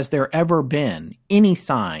 nor has there ever been, any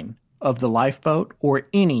sign of the lifeboat or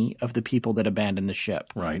any of the people that abandoned the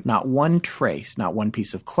ship. Right. Not one trace, not one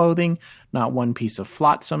piece of clothing, not one piece of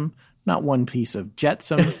flotsam, not one piece of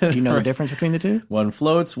jetsam. Do you know the difference between the two? One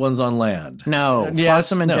floats, one's on land. No,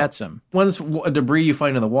 flotsam and jetsam. One's debris you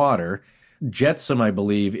find in the water. Jetsam, I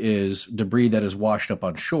believe, is debris that is washed up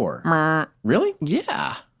on shore. Really?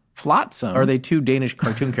 Yeah. Flotsam. Are they two Danish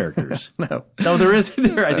cartoon characters? No. No, there is.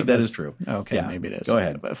 I think that is true. Okay, maybe it is. Go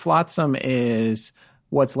ahead. But flotsam is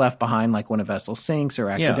what's left behind, like when a vessel sinks or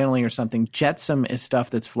accidentally or something. Jetsam is stuff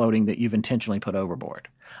that's floating that you've intentionally put overboard.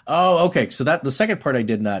 Oh, okay. So that the second part I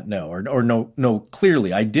did not know, or know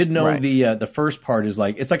clearly. I did know the first part is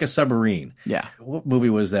like it's like a submarine. Yeah. What movie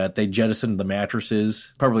was that? They jettisoned the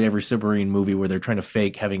mattresses. Probably every submarine movie where they're trying to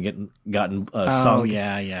fake having gotten sunk. Oh,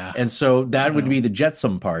 yeah. And so that would be the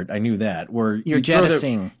jetsam part. I knew that. Where you're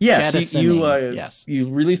jettisoning. Yes, Yes. You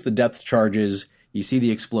release the depth charges. You see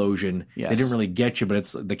the explosion. Yes. They didn't really get you, but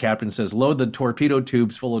it's the captain says, load the torpedo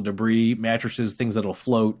tubes full of debris, mattresses, things that'll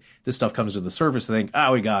float. This stuff comes to the surface. They think,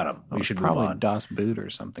 we got them. We should move on. Probably Das Boot or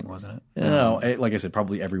something, wasn't it? No, like I said,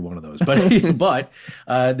 probably every one of those. But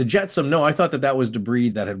the jetsam, no, I thought that was debris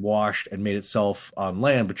that had washed and made itself on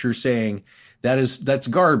land. But you're saying that's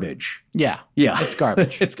garbage. Yeah. It's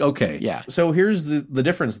garbage. It's okay. Yeah. So here's the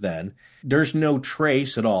difference then. There's no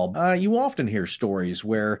trace at all. You often hear stories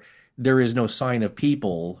where there is no sign of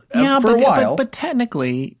people for a while. But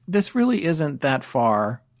technically, this really isn't that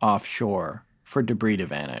far offshore for debris to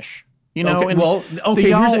vanish. You know,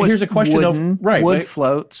 here's a question of wood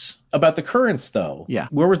floats. About the currents, though. Yeah.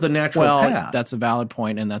 Where was the natural path? That's a valid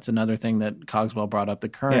point, and that's another thing that Cogswell brought up. The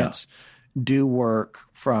currents do work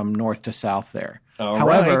from north to south there.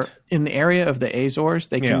 However, in the area of the Azores,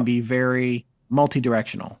 they can be very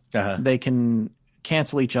multi-directional. They can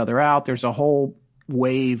cancel each other out. There's a whole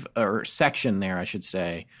wave or section there, I should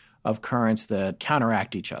say, of currents that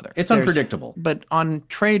counteract each other. It's unpredictable. But on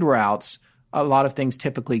trade routes, a lot of things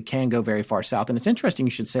typically can go very far south. And it's interesting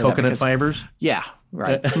you should say coconut fibers? Yeah,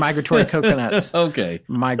 right. Migratory coconuts. Okay.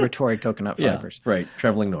 Migratory coconut fibers. Yeah, right.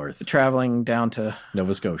 Traveling north. Traveling down to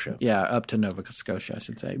Nova Scotia. Yeah, up to Nova Scotia, I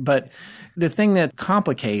should say. But the thing that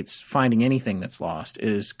complicates finding anything that's lost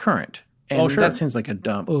is current. And that seems like a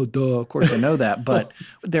dumb, of course I know that. But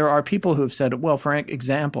there are people who have said, well, for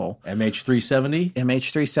example, MH370?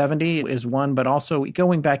 MH370 is one, but also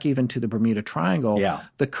going back even to the Bermuda Triangle,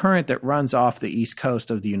 the current that runs off the east coast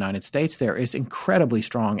of the United States there is incredibly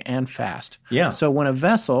strong and fast. Yeah. So when a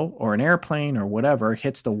vessel or an airplane or whatever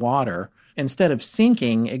hits the water, instead of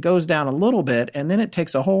sinking, it goes down a little bit, and then it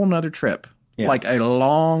takes a whole nother trip. Yeah. Like a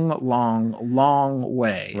long, long, long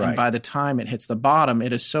way. Right. And by the time it hits the bottom,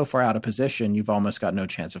 it is so far out of position, you've almost got no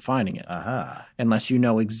chance of finding it. Unless you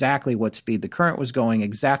know exactly what speed the current was going,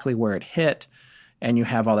 exactly where it hit, and you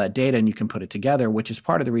have all that data and you can put it together, which is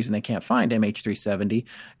part of the reason they can't find MH370.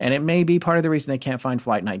 And it may be part of the reason they can't find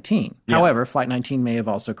Flight 19. Yeah. However, Flight 19 may have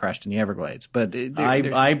also crashed in the Everglades. But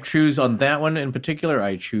I choose on that one in particular,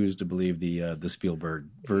 I choose to believe the Spielberg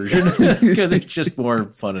version because it's just more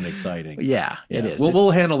fun and exciting. Yeah, it is.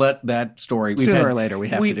 We'll handle that story. Sooner or later, we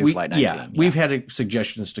have to do Flight 19. Yeah, we've had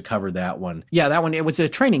suggestions to cover that one. Yeah, that one, it was a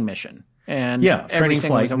training mission. And training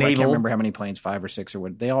flight, I can't remember how many planes, 5 or 6 or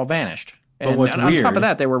what, they all vanished. But what's weird, on top of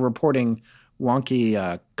that, they were reporting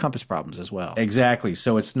wonky compass problems as well. Exactly.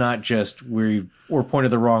 So it's not just we're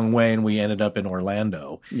pointed the wrong way and we ended up in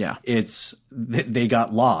Orlando. Yeah. It's they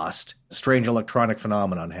got lost. Strange electronic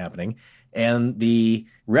phenomenon happening. And the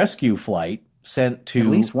rescue flight sent to... At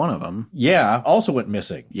least one of them. Yeah, also went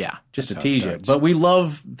missing. Yeah. Just to tease you. But we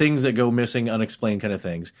love things that go missing, unexplained kind of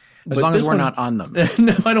things. As long as we're not on them.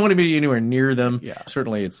 No, I don't want to be anywhere near them. Yeah.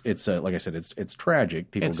 Certainly, it's like I said, it's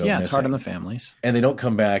tragic. People go missing. It's hard on the families. And they don't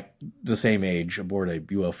come back the same age aboard a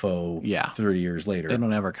UFO 30 years later. They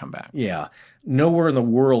don't ever come back. Yeah. Nowhere in the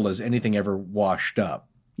world has anything ever washed up.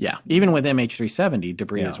 Yeah. Even with MH370,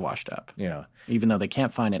 debris is washed up. Yeah. Even though they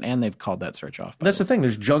can't find it, and they've called that search off. That's the thing.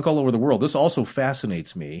 There's junk all over the world. This also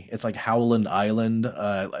fascinates me. It's like Howland Island,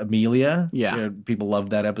 Amelia. Yeah. People love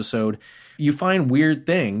that episode. You find weird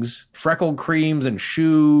things, freckled creams and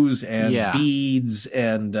shoes and beads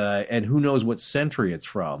and who knows what century it's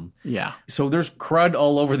from. Yeah. So there's crud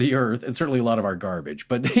all over the earth, and certainly a lot of our garbage.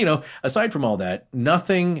 But, aside from all that,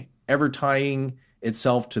 nothing ever tying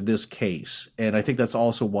itself to this case. And I think that's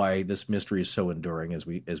also why this mystery is so enduring, as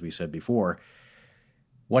we said before.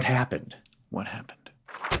 What happened? What happened?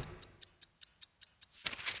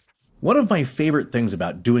 One of my favorite things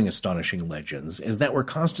about doing Astonishing Legends is that we're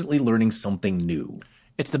constantly learning something new.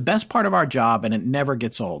 It's the best part of our job, and it never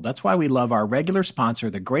gets old. That's why we love our regular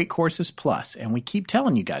sponsor, The Great Courses Plus, and we keep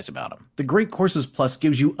telling you guys about them. The Great Courses Plus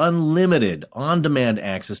gives you unlimited, on-demand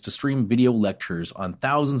access to stream video lectures on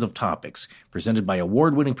thousands of topics presented by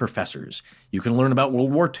award-winning professors. You can learn about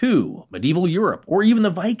World War II, medieval Europe, or even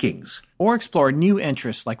the Vikings. Or explore new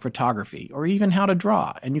interests like photography, or even how to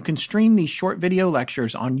draw. And you can stream these short video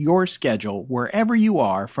lectures on your schedule wherever you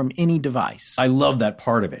are from any device. I love that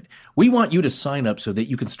part of it. We want you to sign up so that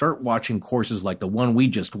you can start watching courses like the one we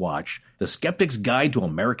just watched, The Skeptic's Guide to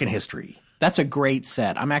American History. That's a great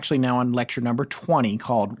set. I'm actually now on lecture number 20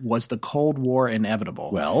 called Was the Cold War Inevitable?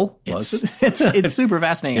 Well, was it? It's super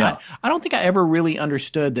fascinating. Yeah. I don't think I ever really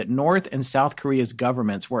understood that North and South Korea's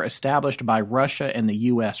governments were established by Russia and the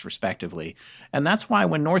U.S. respectively. And that's why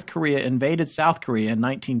when North Korea invaded South Korea in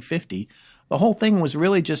 1950, the whole thing was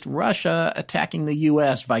really just Russia attacking the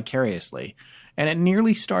U.S. vicariously. And it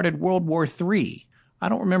nearly started World War III. I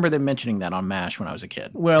don't remember them mentioning that on MASH when I was a kid.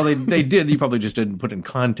 Well, they did. You probably just didn't put in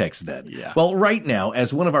context then. Yeah. Well, right now,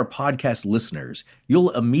 as one of our podcast listeners, you'll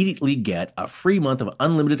immediately get a free month of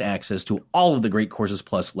unlimited access to all of the Great Courses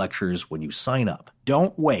Plus lectures when you sign up.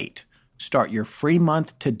 Don't wait. Start your free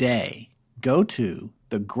month today. Go to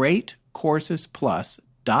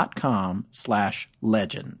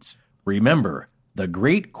thegreatcoursesplus.com/legends. Remember,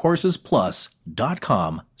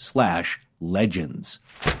 thegreatcoursesplus.com/legends.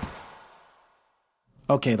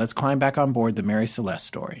 Okay, let's climb back on board the Mary Celeste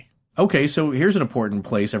story. Okay, so here's an important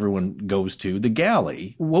place everyone goes to, the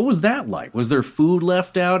galley. What was that like? Was there food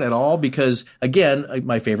left out at all? Because, again,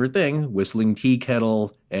 my favorite thing, whistling tea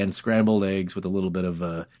kettle and scrambled eggs with a little bit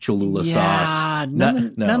of Cholula sauce.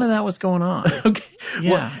 None of that was going on. Okay.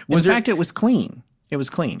 Yeah. In fact, it was clean. It was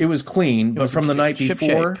clean. It was clean, but from the night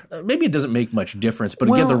before, maybe it doesn't make much difference. But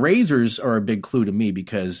again, the razors are a big clue to me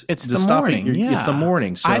because it's the morning. It's the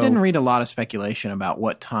morning. So I didn't read a lot of speculation about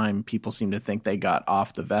what time people seem to think they got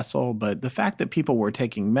off the vessel, but the fact that people were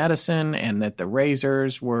taking medicine and that the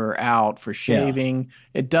razors were out for shaving,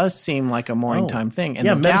 it does seem like a morning time thing. And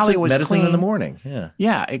the galley was medicine clean in the morning.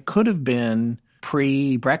 Yeah, it could have been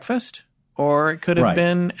pre-breakfast or it could have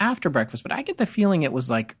been after breakfast, but I get the feeling it was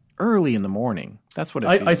like early in the morning. That's what it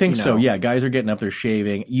feels, I think so. Yeah, guys are getting up there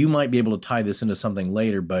shaving. You might be able to tie this into something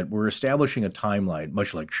later, but we're establishing a timeline,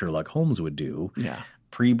 much like Sherlock Holmes would do. Yeah.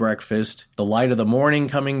 Pre-breakfast, the light of the morning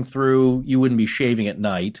coming through. You wouldn't be shaving at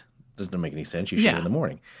night. Doesn't make any sense. You shave in the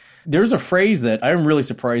morning. There's a phrase that I'm really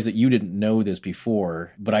surprised that you didn't know this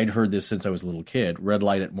before, but I'd heard this since I was a little kid. Red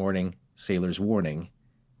light at morning, sailor's warning.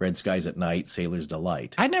 Red skies at night, sailor's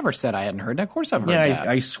delight. I never said I hadn't heard that. Of course I've heard that.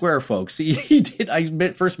 I swear, folks. He did.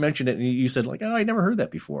 I first mentioned it, and you said, like, oh, I never heard that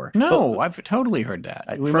before. No, I've totally heard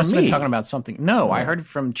that. We must have been talking about something. No, I heard it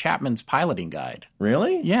from Chapman's piloting guide.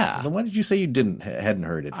 Really? Yeah. Then why did you say you hadn't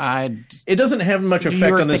heard it? It doesn't have much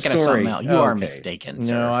effect on this story. You are mistaken,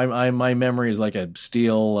 sir. No, my memory is like a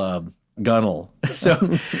steel gunnel.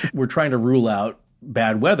 So we're trying to rule out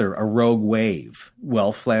bad weather, a rogue wave.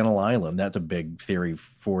 Well, Flannel Island, that's a big theory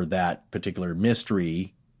for that particular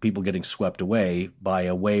mystery. People getting swept away by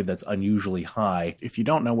a wave that's unusually high. If you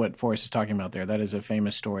don't know what Forrest is talking about there, that is a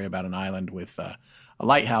famous story about an island with a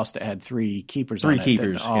lighthouse that had three keepers on it. Three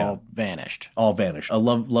keepers, all vanished. All vanished. A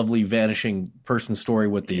lovely vanishing person story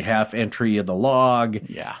with the half entry of the log.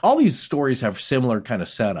 Yeah. All these stories have similar kind of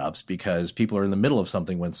setups because people are in the middle of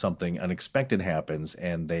something when something unexpected happens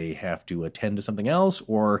and they have to attend to something else,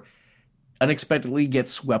 or unexpectedly get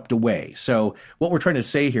swept away. So what we're trying to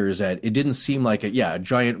say here is that it didn't seem like a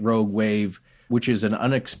giant rogue wave, which is an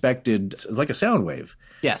unexpected, it's like a sound wave.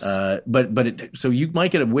 Yes. So you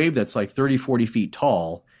might get a wave that's like 30, 40 feet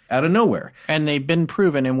tall out of nowhere. And they've been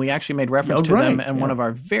proven, and we actually made reference to them in one of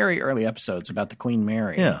our very early episodes about the Queen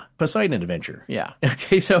Mary. Yeah, Poseidon Adventure. Yeah.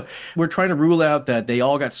 Okay, so we're trying to rule out that they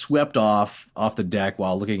all got swept off the deck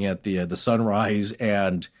while looking at the sunrise,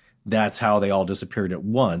 and that's how they all disappeared at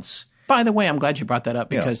once. By the way, I'm glad you brought that up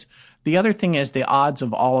because the other thing is the odds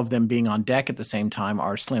of all of them being on deck at the same time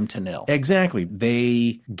are slim to nil. Exactly.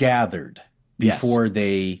 They gathered before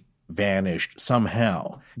they vanished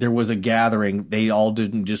somehow. There was a gathering. They all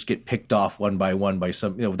didn't just get picked off one by one by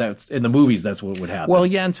some, that's in the movies, that's what would happen. Well,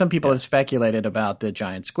 yeah, and some people have speculated about the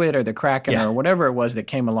giant squid or the kraken or whatever it was that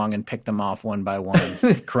came along and picked them off one by one.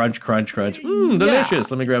 Crunch, crunch, crunch. Delicious.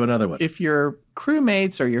 Let me grab another one. If your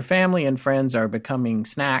crewmates or your family and friends are becoming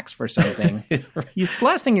snacks for something, the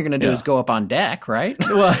last thing you're going to do is go up on deck, right?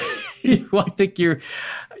 Well, I think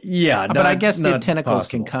but I guess the tentacles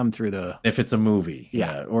can come through the... If it's a movie.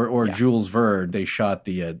 Yeah. Or Jules Verne, they shot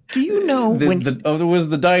the... Do you know there was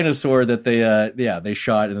the dinosaur that they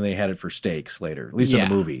shot and then they had it for steaks later, at least in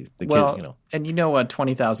the movie. And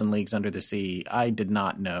 20,000 Leagues Under the Sea, I did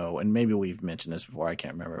not know, and maybe we've mentioned this before, I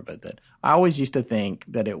can't remember, but that I always used to think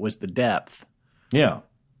that it was the depth. Yeah.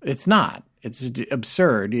 It's not. It's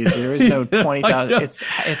absurd. There is no 20,000. It's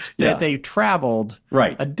that they traveled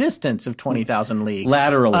a distance of 20,000 leagues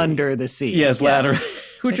laterally under the sea. Yes, laterally,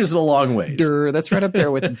 which is a long ways. That's right up there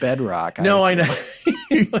with bedrock. No, I know.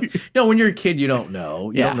 No, when you're a kid, you don't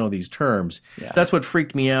know. You don't know these terms. Yeah. That's what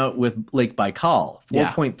freaked me out with Lake Baikal.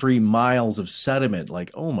 4.3 miles of sediment.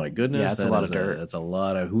 Like, oh my goodness. Yeah, that's a lot of dirt. That's a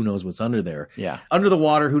lot of who knows what's under there. Yeah. Under the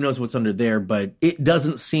water, who knows what's under there. But it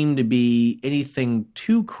doesn't seem to be anything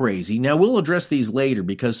too crazy. Now, we'll address these later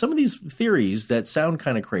because some of these theories that sound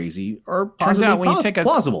kind of crazy are turns out when you take a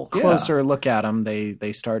plausible. Closer look at them,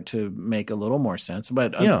 they start to make a little more sense.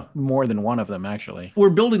 But more than one of them, actually. We're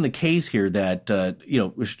building the case here that,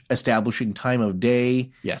 establishing time of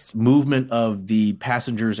day, movement of the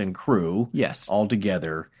passengers and crew, all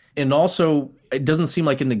together. And also, it doesn't seem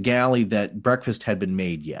like in the galley that breakfast had been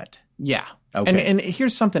made yet. Yeah. Okay. And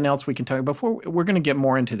here's something else we can talk about. Before we're going to get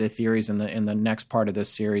more into the theories in the next part of this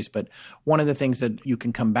series, but one of the things that you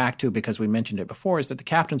can come back to because we mentioned it before is that the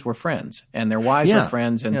captains were friends and their wives were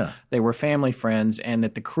friends and they were family friends, and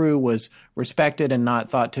that the crew was respected and not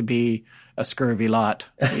thought to be a scurvy lot.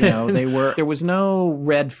 There was no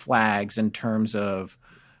red flags in terms of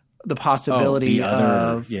the possibility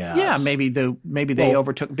maybe they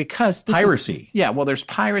overtook because piracy. There's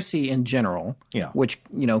piracy in general, which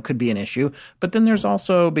could be an issue, but then there's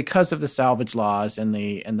also, because of the salvage laws and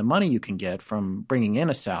the money you can get from bringing in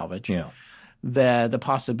a salvage, the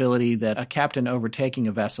possibility that a captain overtaking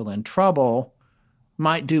a vessel in trouble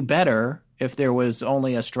might do better if there was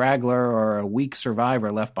only a straggler or a weak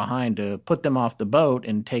survivor left behind to put them off the boat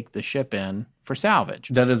and take the ship in for salvage.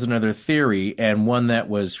 That is another theory, and one that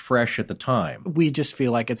was fresh at the time. We just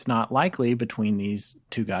feel like it's not likely between these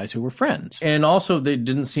two guys who were friends. And also, they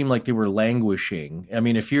didn't seem like they were languishing. I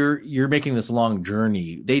mean, if you're making this long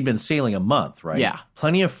journey, they'd been sailing a month, right? Yeah.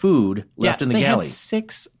 Plenty of food left in the galley. They had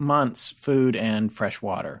 6 months food and fresh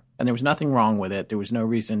water, and there was nothing wrong with it. There was no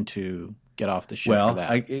reason to get off the ship for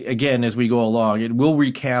that. Again, as we go along, we'll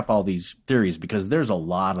recap all these theories because there's a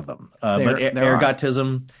lot of them.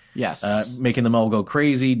 Ergotism, making them all go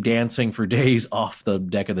crazy, dancing for days off the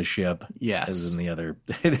deck of the ship, as in the other,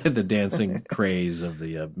 the dancing craze of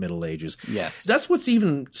the Middle Ages. Yes. That's what's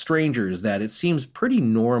even stranger is that it seems pretty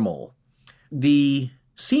normal. The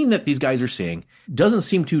scene that these guys are seeing doesn't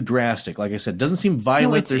seem too drastic. Like I said, doesn't seem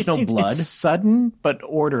violent. There's no blood. It's sudden but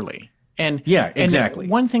orderly. And exactly.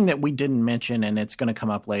 And one thing that we didn't mention, and it's going to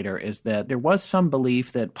come up later, is that there was some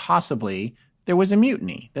belief that possibly there was a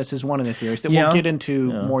mutiny. This is one of the theories that we'll get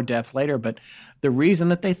into more depth later. But the reason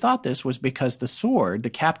that they thought this was because the sword,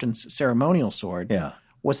 the captain's ceremonial sword,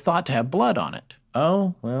 was thought to have blood on it.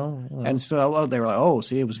 Oh, well. And so they were like,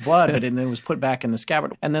 see, it was blood, but then it was put back in the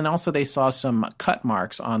scabbard. And then also they saw some cut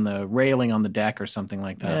marks on the railing on the deck or something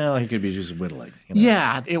like that. Well, he could be just whittling.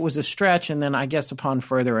 Yeah, it was a stretch. And then I guess upon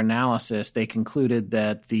further analysis, they concluded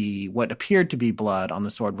that what appeared to be blood on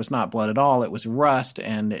the sword was not blood at all. It was rust,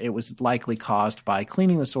 and it was likely caused by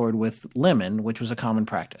cleaning the sword with lemon, which was a common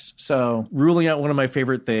practice. So, ruling out one of my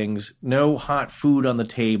favorite things, no hot food on the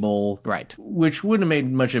table. Right. Which wouldn't have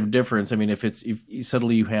made much of a difference. I mean, if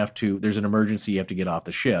suddenly there's an emergency, you have to get off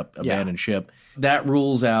the ship, abandoned ship. That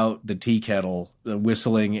rules out the tea kettle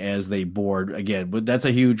whistling as they board again. But that's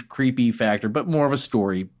a huge creepy factor, but more of a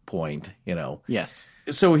story point, Yes.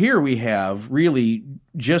 So here we have really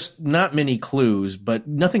just not many clues, but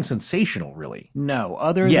nothing sensational, really. No,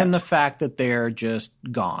 other than the fact that they're just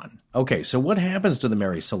gone. Okay, so what happens to the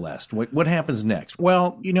Mary Celeste? What happens next?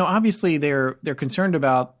 Well, obviously they're concerned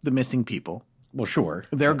about the missing people. Well, sure.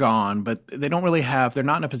 They're gone, but they don't really they're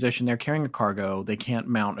not in a position, they're carrying a cargo. They can't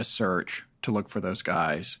mount a search to look for those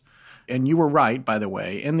guys. And you were right, by the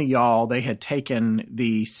way. In the yawl, they had taken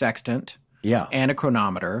the sextant and a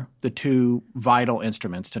chronometer, the two vital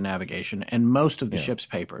instruments to navigation, and most of the ship's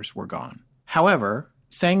papers were gone. However,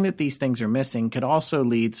 saying that these things are missing could also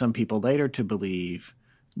lead some people later to believe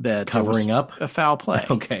that covering up a foul play.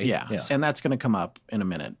 Okay. Yeah. And that's going to come up in a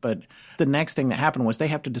minute. But the next thing that happened was they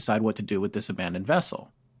have to decide what to do with this abandoned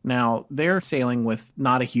vessel. Now, they're sailing with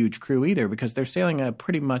not a huge crew either because they're sailing a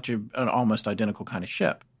pretty much an almost identical kind of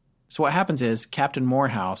ship. So what happens is Captain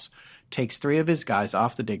Morehouse takes 3 of his guys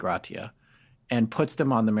off the Dei Gratia and puts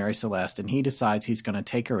them on the Mary Celeste, and he decides he's going to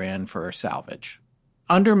take her in for salvage.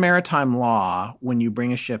 Under maritime law, when you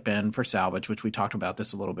bring a ship in for salvage, which we talked about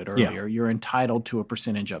this a little bit earlier, you're entitled to a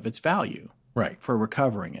percentage of its value for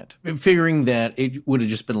recovering it. Figuring that it would have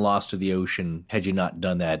just been lost to the ocean had you not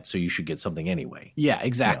done that, so you should get something anyway. Yeah,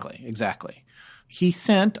 exactly. He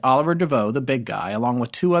sent Oliver Deveau, the big guy, along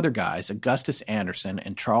with 2 other guys, Augustus Anderson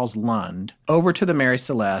and Charles Lund, over to the Mary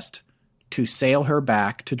Celeste to sail her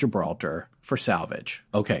back to Gibraltar for salvage.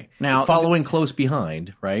 Okay. Now, following close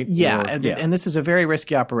behind, right? Yeah, and this is a very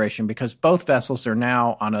risky operation because both vessels are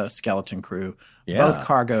now on a skeleton crew. Yeah. Both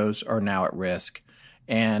cargoes are now at risk.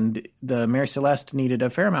 And the Mary Celeste needed a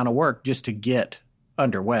fair amount of work just to get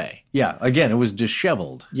underway. Yeah, again, it was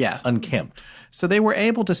disheveled. Yeah. Unkempt. So they were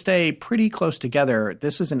able to stay pretty close together.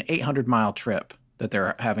 This is an 800-mile trip that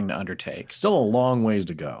they're having to undertake. Still a long ways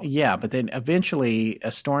to go. Yeah, but then eventually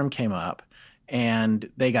a storm came up and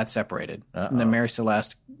they got separated. And the Mary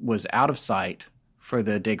Celeste was out of sight for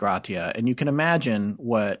the Dei Gratia. And you can imagine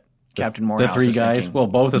what Captain Morehouse the 3 guys? thinking. Well,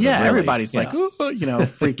 both of them, really. Everybody's like, ooh,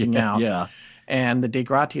 freaking out. Yeah. And the Dei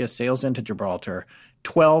Gratia sails into Gibraltar.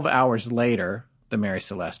 12 hours later, the Mary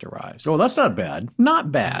Celeste arrives. Well, that's not bad.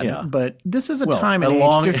 Not bad, but this is a time and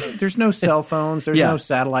age. There's no cell phones. There's no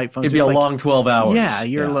satellite phones. It'd be a long 12 hours. Yeah,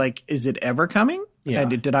 you're like, is it ever coming? Yeah.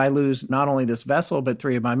 And did I lose not only this vessel, but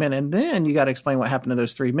 3 of my men? And then you got to explain what happened to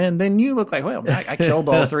those 3 men. Then you look like, well, I killed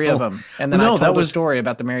all 3 of them. And then I told the story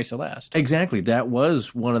about the Mary Celeste. Exactly. That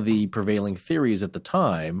was one of the prevailing theories at the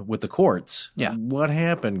time with the courts. Yeah. What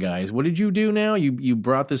happened, guys? What did you do now? You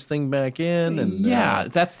brought this thing back in? And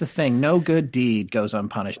that's the thing. No good deed goes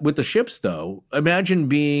unpunished. With the ships, though, imagine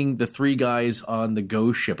being the 3 guys on the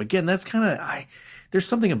ghost ship. Again, that's kind of there's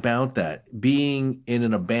something about that, being in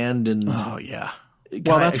an abandoned... Oh, yeah.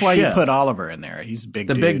 Well, that's why you put Oliver in there. He's big.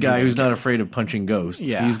 The big guy who's not afraid of punching ghosts.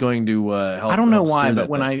 Yeah. He's going to help. I don't know why, but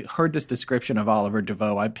when I heard this description of Oliver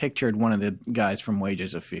Deveau, I pictured one of the guys from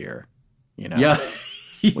Wages of Fear. Yeah.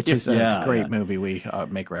 Which is a great movie we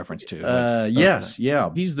make reference to. Yes, yeah.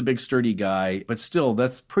 He's the big sturdy guy, but still,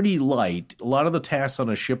 that's pretty light. A lot of the tasks on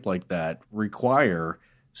a ship like that require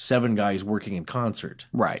 7 guys working in concert.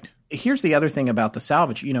 Right. Here's the other thing about the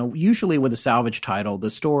salvage. Usually with a salvage title, the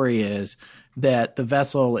story is that the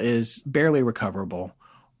vessel is barely recoverable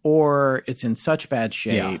or it's in such bad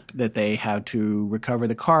shape that they have to recover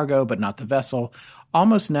the cargo but not the vessel.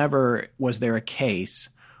 Almost never was there a case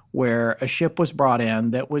where a ship was brought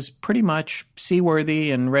in that was pretty much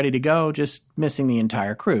seaworthy and ready to go, just missing the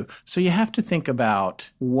entire crew. So you have to think about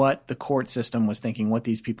what the court system was thinking, what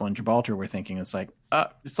these people in Gibraltar were thinking. It's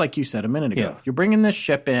like you said a minute ago. Yeah. You're bringing this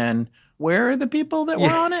ship in. Where are the people that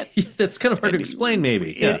were on it? That's kind of hard to explain,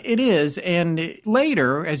 maybe. It is. And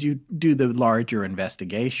later, as you do the larger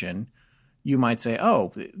investigation, you might say,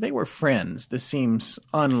 oh, they were friends. This seems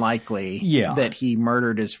unlikely that he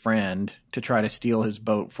murdered his friend to try to steal his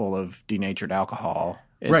boat full of denatured alcohol.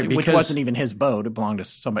 Which wasn't even his boat. It belonged to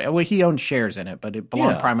somebody. Well, he owned shares in it, but it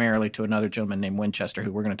belonged primarily to another gentleman named Winchester,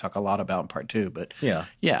 who we're going to talk a lot about in part 2. But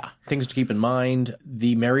yeah. Things to keep in mind.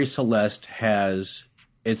 The Mary Celeste has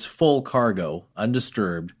its full cargo,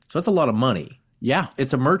 undisturbed. So that's a lot of money. Yeah.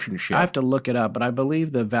 It's a merchant ship. I have to look it up, but I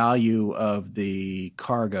believe the value of the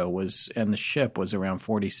cargo and the ship was around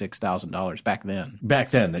 $46,000 back then.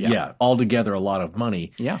 Back then, yeah. Altogether, a lot of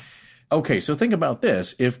money. Yeah. Okay, so think about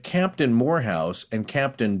this. If Captain Morehouse and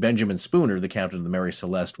Captain Benjamin Spooner, the captain of the Mary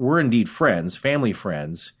Celeste, were indeed friends, family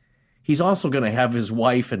friends, he's also going to have his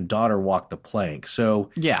wife and daughter walk the plank. So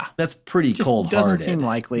that's pretty cold-hearted. Doesn't seem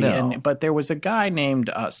likely. No. But there was a guy named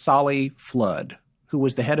Solly Flood, who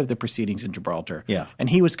was the head of the proceedings in Gibraltar. Yeah. And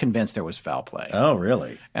he was convinced there was foul play. Oh,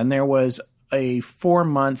 really? And there was a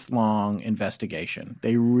 4-month-long investigation.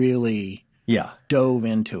 They really dove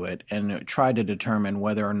into it and tried to determine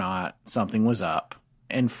whether or not something was up.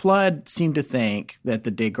 And Flood seemed to think that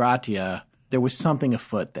the Dei Gratia, there was something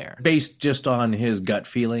afoot there. Based just on his gut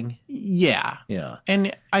feeling? Yeah. Yeah.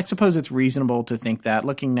 And I suppose it's reasonable to think that.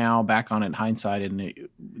 Looking now back on it in hindsight in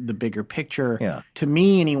the bigger picture, to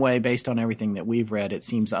me anyway, based on everything that we've read, it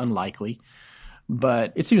seems unlikely.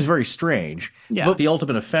 But it seems very strange. Yeah. But the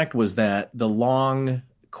ultimate effect was that the long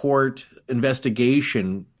court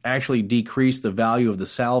investigation actually decreased the value of the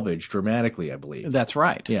salvage dramatically, I believe. That's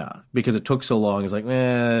right. Yeah, because it took so long. It's like,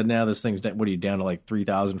 now this thing's, what are you, down to like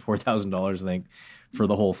 $3,000, $4,000, I think, for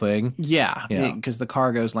the whole thing? Yeah, because the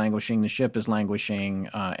cargo's languishing, the ship is languishing,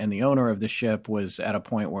 and the owner of the ship was at a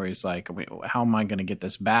point where he's like, how am I going to get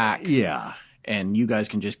this back? Yeah. And you guys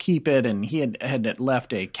can just keep it. And he had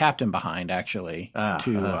left a captain behind, actually,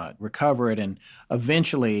 to recover it. And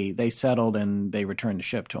eventually they settled and they returned the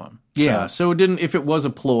ship to him. Yeah, so it didn't. If it was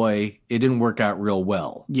a ploy, it didn't work out real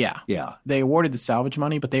well. Yeah. Yeah. They awarded the salvage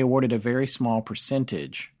money, but they awarded a very small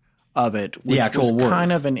percentage of it, which the actual was worth.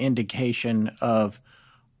 Kind of an indication of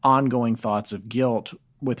ongoing thoughts of guilt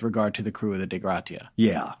with regard to the crew of the Dei Gratia.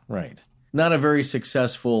 Yeah, right. Not a very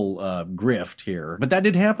successful grift here, but that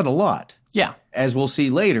did happen a lot. Yeah. As we'll see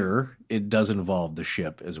later, it does involve the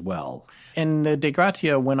ship as well. And the Dei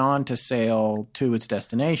Gratia went on to sail to its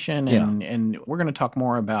destination, and we're going to talk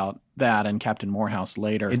more about that and Captain Morehouse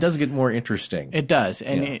later. It does get more interesting. It does,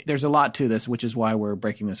 and there's a lot to this, which is why we're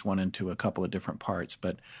breaking this one into a couple of different parts.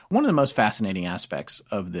 But one of the most fascinating aspects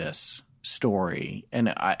of this story, and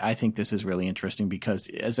I think this is really interesting because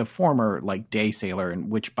as a former day sailor,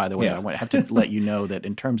 and which, by the way, I have to let you know that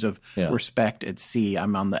in terms of respect at sea,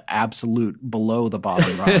 I'm on the absolute below the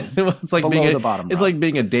bottom rung. It's like below the bottom rung. It's like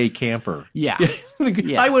being a day camper. Yeah.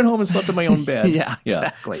 I went home and slept in my own bed. Yeah,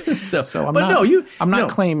 exactly. So I'm not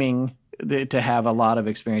claiming to have a lot of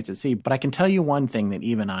experience at sea, but I can tell you one thing that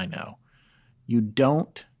even I know. You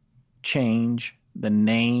don't change the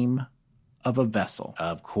name of a vessel.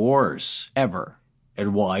 Of course. Ever.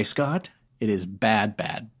 And why, Scott? It is bad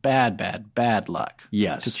luck.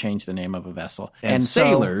 Yes. To change the name of a vessel. And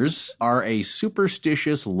sailors are a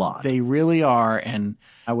superstitious lot. They really are. And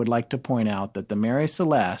I would like to point out that the Mary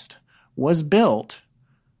Celeste was built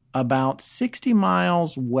about 60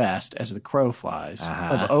 miles west, as the crow flies,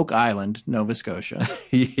 of Oak Island, Nova Scotia.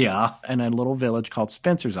 Yeah. And a little village called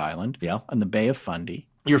Spencer's Island on the Bay of Fundy.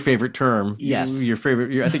 Your favorite term. Yes. Your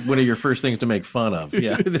favorite, I think one of your first things to make fun of.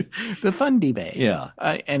 Yeah. The Fundy Bay. Yeah.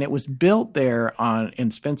 And it was built there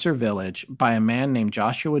in Spencer Village by a man named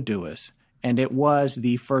Joshua Dewis. And it was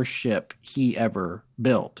the first ship he ever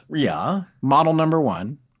built. Yeah. Model number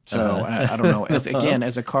 1. So I don't know.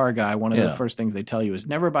 As a car guy, one of the first things they tell you is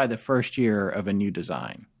never buy the first year of a new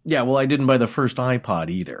design. Yeah, well, I didn't buy the first iPod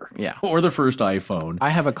either. Yeah. Or the first iPhone. I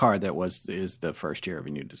have a car that is the first year of a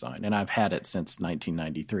new design, and I've had it since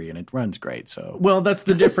 1993, and it runs great. So, well, that's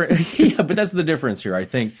the difference. Yeah, but that's the difference here. I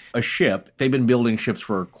think a ship, they've been building ships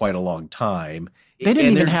for quite a long time. They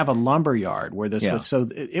didn't even have a lumber yard where this was, so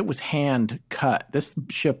it was hand cut. This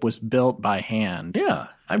ship was built by hand. Yeah,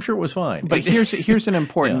 I'm sure it was fine. But here's an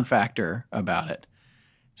important factor about it.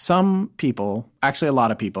 Some people, actually a lot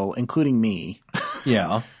of people, including me,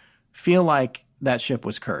 feel like that ship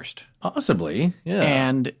was cursed. Possibly, yeah.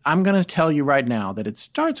 And I'm going to tell you right now that it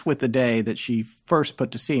starts with the day that she first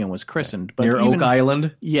put to sea and was christened. But near Oak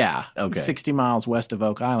Island? Yeah. Okay. 60 miles west of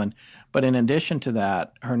Oak Island. But in addition to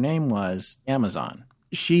that, her name was Amazon.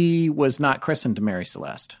 She was not christened Mary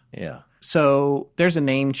Celeste. Yeah. So there's a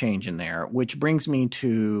name change in there, which brings me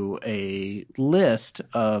to a list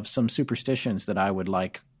of some superstitions that I would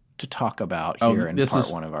like to talk about here in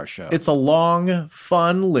part 1 of our show. It's a long,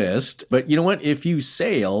 fun list, but you know what? If you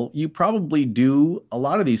sail, you probably do a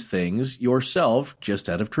lot of these things yourself just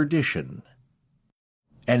out of tradition.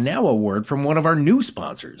 And now a word from one of our new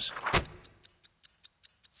sponsors.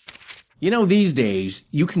 You know, these days,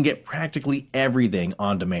 you can get practically everything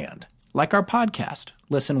on demand. Like our podcast.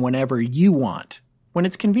 Listen whenever you want, when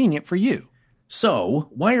it's convenient for you. So,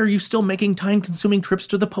 why are you still making time-consuming trips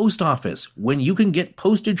to the post office when you can get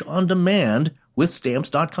postage on demand with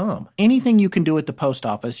Stamps.com? Anything you can do at the post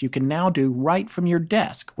office, you can now do right from your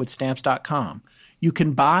desk with Stamps.com. You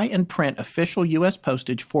can buy and print official U.S.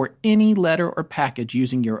 postage for any letter or package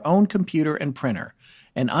using your own computer and printer.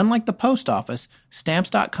 And unlike the post office,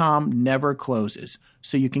 Stamps.com never closes,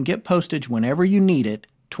 so you can get postage whenever you need it,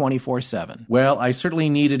 24/7. Well, I certainly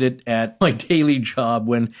needed it at my daily job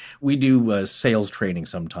when we do sales training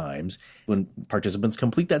sometimes. When participants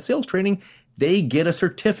complete that sales training, they get a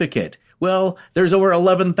certificate Well, there's over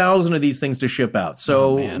 11,000 of these things to ship out.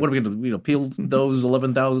 So what are we going to peel those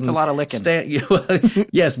 11,000? It's a lot of licking.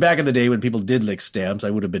 Yes, back in the day when people did lick stamps, I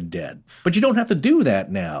would have been dead. But you don't have to do that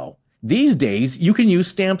now. These days, you can use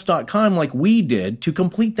Stamps.com like we did to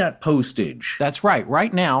complete that postage. That's right.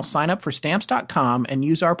 Right now, sign up for Stamps.com and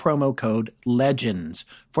use our promo code LEGENDS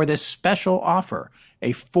for this special offer.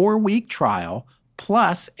 A 4-week trial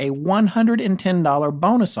plus a $110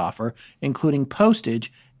 bonus offer, including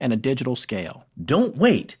postage and a digital scale. Don't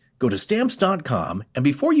wait. Go to Stamps.com, and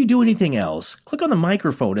before you do anything else, click on the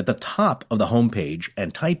microphone at the top of the homepage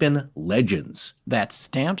and type in LEGENDS. That's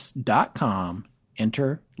Stamps.com.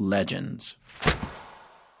 Enter LEGENDS.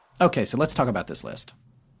 Okay, so let's talk about this list.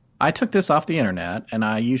 I took this off the internet, and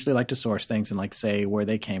I usually like to source things and say where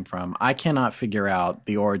they came from. I cannot figure out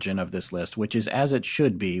the origin of this list, which is as it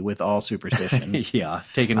should be with all superstitions. Yeah,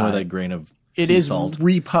 taken with a grain of It sea is salt.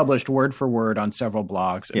 republished word for word on several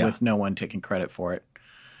blogs with no one taking credit for it.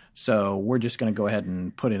 So we're just going to go ahead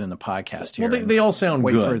and put it in the podcast here. Well, they all sound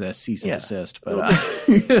wait good. for the cease and desist. But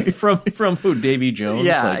from who? Davy Jones?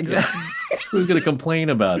 Yeah, exactly. Who's going to complain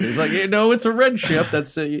about it? It's like, no, it's a red ship.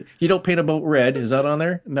 That's you don't paint a boat red. Is that on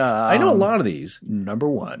there? No. I know a lot of these. Number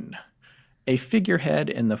 1, a figurehead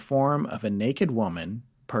in the form of a naked woman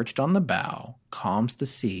perched on the bow calms the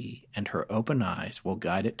sea, and her open eyes will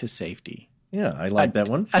guide it to safety. Yeah, I like that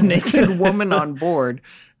one. A naked woman on board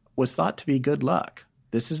was thought to be good luck.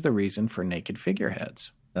 This is the reason for naked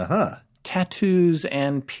figureheads. Uh-huh. Tattoos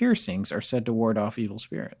and piercings are said to ward off evil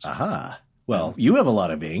spirits. Uh-huh. Well, you have a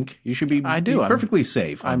lot of ink. You should be, be perfectly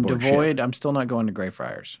safe on I'm board devoid. ship. I'm still not going to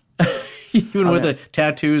Greyfriars. Even with the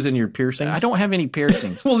tattoos and your piercings? I don't have any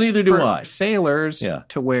piercings. Well, neither do For I. Sailors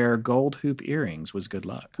to wear gold hoop earrings was good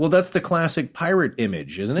luck. Well, that's the classic pirate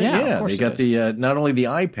image, isn't it? Yeah, of course they it got the not only the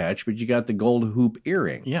eye patch, but you got the gold hoop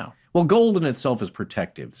earring. Yeah. Well, gold in itself is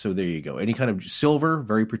protective, so there you go. Any kind of silver,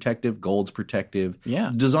 very protective. Gold's protective.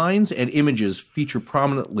 Yeah. Designs and images feature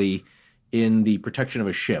prominently in the protection of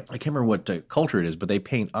a ship. I can't remember what culture it is, but they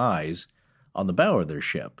paint eyes on the bow of their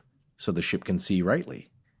ship so the ship can see rightly.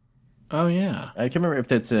 Oh, yeah. I can't remember if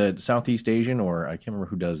that's Southeast Asian or I can't remember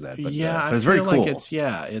who does that. But, but it's very cool. Like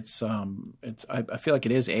I feel like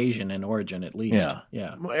it is Asian in origin at least.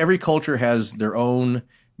 Yeah. Every culture has their own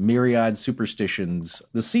myriad superstitions.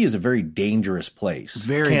 The sea is a very dangerous place.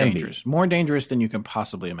 Very dangerous. More dangerous than you can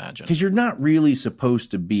possibly imagine. Because you're not really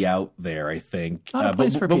supposed to be out there, I think. Not a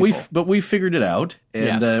place for people. But we figured it out,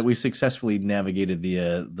 and we successfully navigated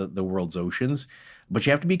the world's oceans. But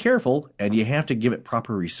you have to be careful, and you have to give it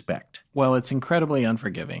proper respect. Well, it's incredibly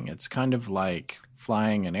unforgiving. It's kind of like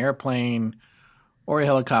flying an airplane or a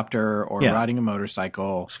helicopter or riding a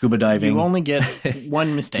motorcycle. Scuba diving. You only get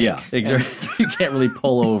one mistake. Yeah, exactly. You can't really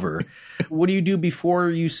pull over. What do you do before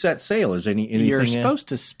you set sail? Is anything? You're supposed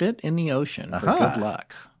to spit in the ocean for good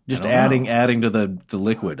luck. Just adding to the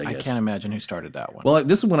liquid, I guess. I can't imagine who started that one. Well,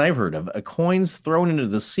 this is one I've heard of. Coins thrown into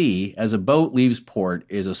the sea as a boat leaves port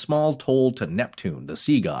is a small toll to Neptune, the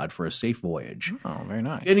sea god, for a safe voyage. Oh, very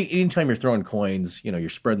nice. Anytime you're throwing coins, you're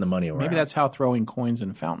spreading the money around. Maybe that's how throwing coins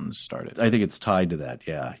in fountains started. I think it's tied to that,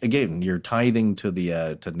 yeah. Again, you're tithing to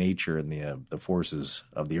the to nature and the forces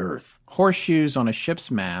of the earth. Horseshoes on a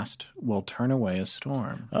ship's mast will turn away a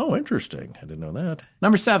storm. Oh, interesting. I didn't know that.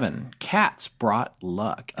 Number 7, cats brought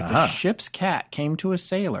luck. If a ship's cat came to a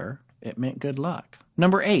sailor, it meant good luck.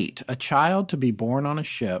 Number 8, a child to be born on a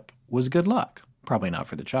ship was good luck. Probably not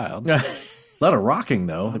for the child. A lot of rocking,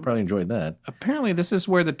 though. They probably enjoyed that. Apparently, this is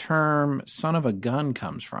where the term son of a gun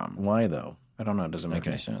comes from. Why, though? I don't know. It doesn't make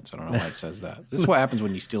any sense. I don't know why it says that. This is what happens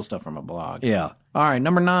when you steal stuff from a blog. Yeah. All right.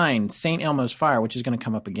 Number 9, St. Elmo's Fire, which is going to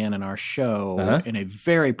come up again in our show in a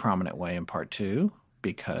very prominent way in part 2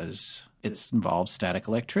 because it involves static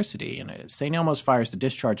electricity. And St. Elmo's Fire is the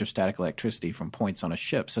discharge of static electricity from points on a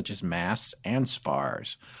ship, such as masts and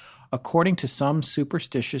spars. According to some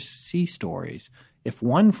superstitious sea stories, if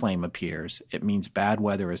one flame appears, it means bad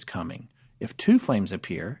weather is coming. If 2 flames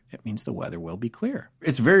appear, it means the weather will be clear.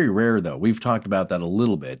 It's very rare, though. We've talked about that a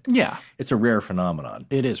little bit. Yeah. It's a rare phenomenon.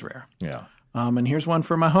 It is rare. Yeah. And here's one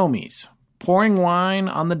for my homies. Pouring wine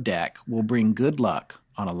on the deck will bring good luck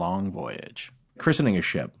on a long voyage. Christening a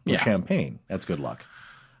ship with champagne. That's good luck.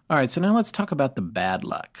 All right, so now let's talk about the bad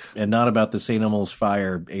luck. And not about the St. Elmo's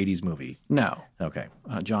Fire 80s movie. No. Okay.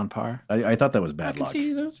 John Parr? I thought that was bad luck.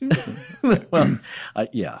 See those. Well,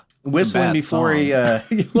 yeah. Whistling before he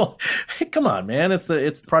come on, man. It's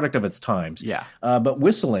the product of its times. Yeah. But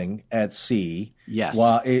whistling at sea Yes.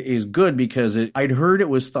 Well, it is good because I'd heard it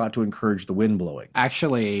was thought to encourage the wind blowing.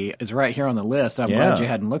 Actually, it's right here on the list. I'm glad you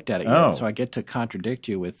hadn't looked at it yet, so I get to contradict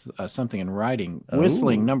you with something in writing.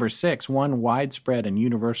 Whistling, number 6, one widespread and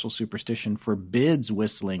universal superstition forbids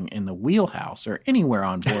whistling in the wheelhouse or anywhere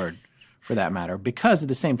on board, for that matter, because of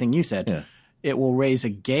the same thing you said. Yeah. It will raise a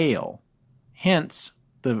gale, hence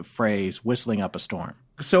the phrase whistling up a storm.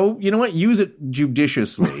 So, you know what? Use it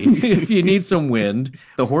judiciously. If you need some wind,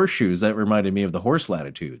 the horseshoes, that reminded me of the horse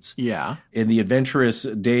latitudes. Yeah. In the adventurous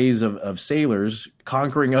days of sailors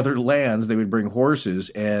conquering other lands, they would bring horses,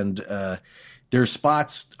 and there's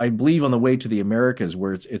spots, I believe, on the way to the Americas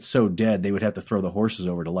where it's so dead they would have to throw the horses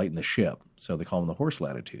over to lighten the ship. So they call them the horse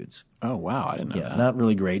latitudes. Oh, wow. I didn't know that. Not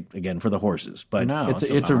really great, again, for the horses. But No,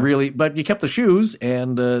 it's a really, but you kept the shoes,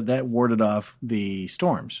 and that warded off The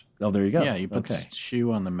storms. Oh, there you go. Yeah, you put the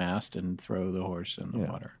shoe on the mast and throw the horse in the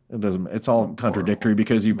water. It's all contradictory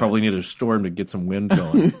because you probably need a storm to get some wind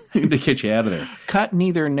going to get you out of there. Cut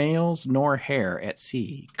neither nails nor hair at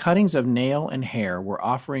sea. Cuttings of nail and hair were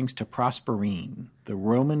offerings to Proserpine, the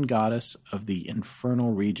Roman goddess of the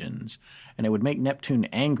infernal regions, and it would make Neptune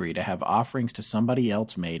angry to have offerings to somebody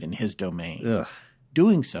else made in his domain. Ugh.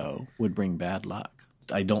 Doing so would bring bad luck.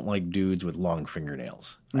 I don't like dudes with long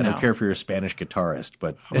fingernails. I No. don't care if you're a Spanish guitarist,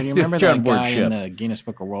 but Well, you remember if you're that on board guy ship, in the Guinness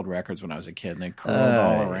Book of World Records when I was a kid, and they curled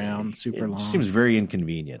all around, super long? It seems very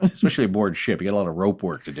inconvenient, especially aboard ship. You got a lot of rope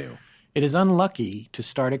work to do. It is unlucky to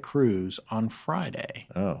start a cruise on Friday.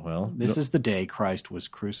 Oh, well. This is the day Christ was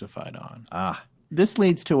crucified on. Ah. This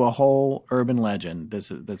leads to a whole urban legend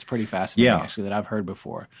that's pretty fascinating, Yeah. actually, that I've heard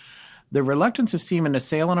before. The reluctance of seamen to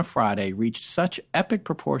sail on a Friday reached such epic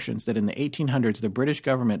proportions that in the 1800s, the British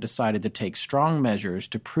government decided to take strong measures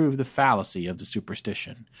to prove the fallacy of the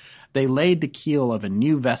superstition. They laid the keel of a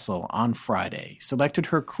new vessel on Friday, selected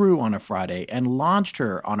her crew on a Friday, and launched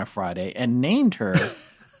her on a Friday, and named her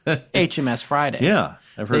HMS Friday. Yeah,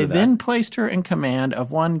 I've heard They of that. then placed her in command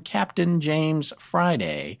of one Captain James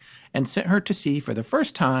Friday and sent her to sea for the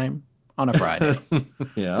first time on a Friday.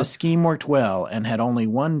 Yeah. The scheme worked well and had only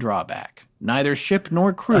one drawback. Neither ship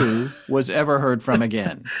nor crew was ever heard from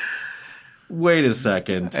again. Wait a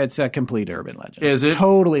second. It's a complete urban legend. Is it?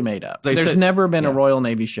 Totally made up. They There's said- never been a Royal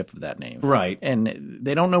Navy ship of that name. Right. And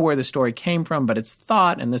they don't know where the story came from, but it's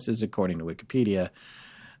thought, and this is according to Wikipedia,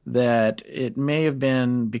 that it may have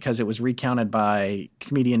been because it was recounted by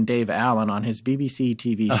comedian Dave Allen on his BBC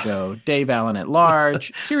TV show, Dave Allen at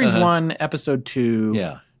Large, Series 1, Episode 2,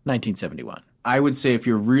 Yeah. 1971. I would say if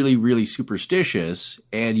you're really, really superstitious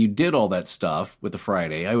and you did all that stuff with the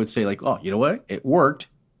Friday, I would say like, oh, you know what? It worked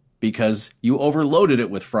because you overloaded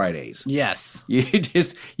it with Fridays. Yes. You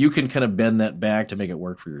can kind of bend that back to make it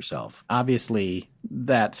work for yourself. Obviously,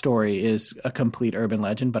 that story is a complete urban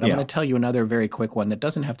legend, but I'm Yeah. going to tell you another very quick one that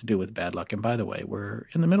doesn't have to do with bad luck. And by the way, we're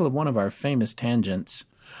in the middle of one of our famous tangents.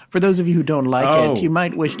 For those of you who don't like it, you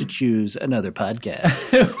might wish to choose another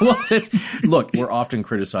podcast. Look, we're often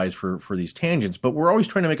criticized for these tangents, but we're always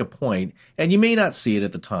trying to make a point, and you may not see it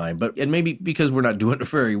at the time, and maybe because we're not doing it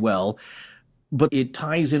very well, but it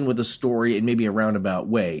ties in with the story in maybe a roundabout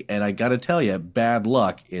way. And I got to tell you, bad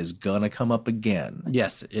luck is going to come up again.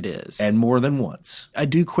 Yes, it is. And more than once. I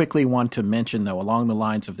do quickly want to mention, though, along the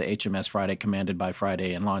lines of the HMS Friday, commanded by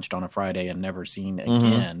Friday and launched on a Friday and never seen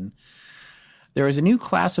again, there is a new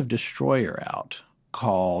class of destroyer out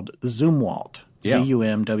called the Zumwalt. Yeah.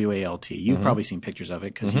 Zumwalt. You've probably seen pictures of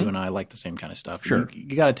it because you and I like the same kind of stuff. Sure.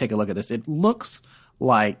 You got to take a look at this. It looks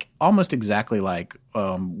like almost exactly like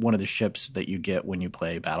one of the ships that you get when you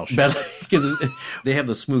play Battleship. Because they have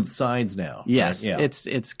the smooth sides now. Yes, right? Yeah.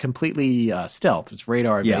 it's completely stealth. It's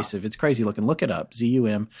radar evasive. It's crazy looking. Look it up,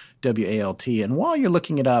 Zumwalt. And while you're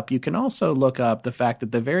looking it up, you can also look up the fact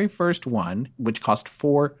that the very first one, which cost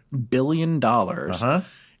 $4 billion,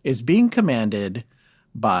 is being commanded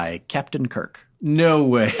by Captain Kirk. No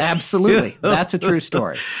way. Absolutely. That's a true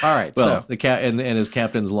story. All right. Well, so the and his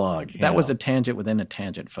captain's log. that was a tangent within a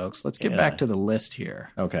tangent, folks. Let's get back to the list here.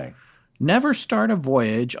 Okay. Never start a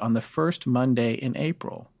voyage on the first Monday in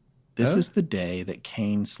April. This is the day that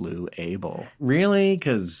Cain slew Abel. Really?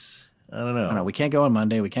 Because I don't know. I know, we can't go on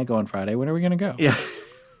Monday. We can't go on Friday. When are we going to go? Yeah.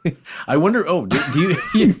 I wonder. Oh, do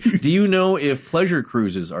you do you know if pleasure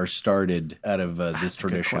cruises are started out of this That's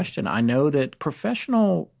tradition? a good question. I know that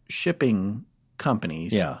professional shipping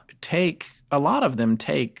companies take a lot of them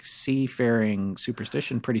take seafaring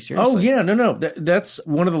superstition pretty seriously. Oh, yeah. No. That's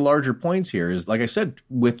one of the larger points here is, like I said,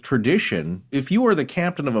 with tradition, if you are the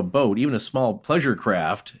captain of a boat, even a small pleasure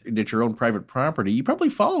craft at your own private property, you probably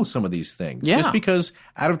follow some of these things. Yeah. Just because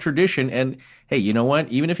out of tradition. And, hey, you know what?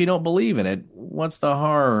 Even if you don't believe in it, what's the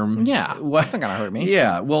harm? Yeah. That's not going to hurt me.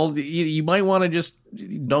 Yeah. Well, you might want to just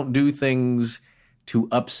don't do things to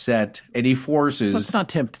upset any forces. Let's not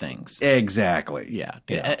tempt things. Exactly. Yeah.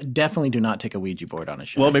 Definitely do not take a Ouija board on a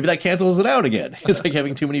ship. Well, maybe that cancels it out again. It's like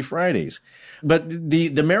having too many Fridays. But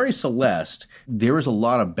the Mary Celeste, there is a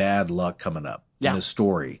lot of bad luck coming up in this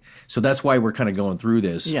story. So that's why we're kind of going through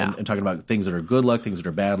this and talking about things that are good luck, things that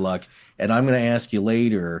are bad luck. And I'm going to ask you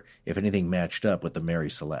later if anything matched up with the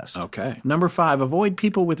Mary Celeste. Okay. Number 5, avoid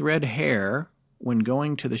people with red hair when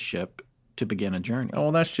going to the ship to begin a journey. Oh,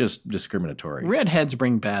 well, that's just discriminatory. Redheads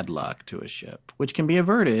bring bad luck to a ship, which can be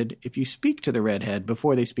averted if you speak to the redhead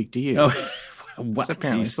before they speak to you. Oh, what? So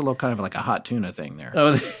apparently, it's a little kind of like a hot tuna thing there.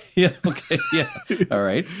 Oh, yeah. Okay. Yeah. All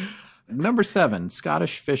right. Number 7,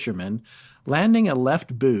 Scottish fishermen landing a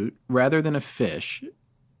left boot rather than a fish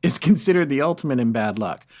is considered the ultimate in bad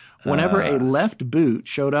luck. Whenever a left boot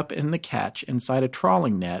showed up in the catch inside a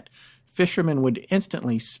trawling net, fishermen would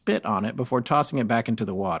instantly spit on it before tossing it back into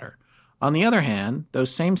the water. On the other hand,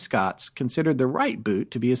 those same Scots considered the right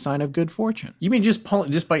boot to be a sign of good fortune. You mean just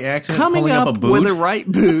by accident Coming pulling up a boot? with a right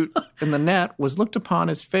boot in the net was looked upon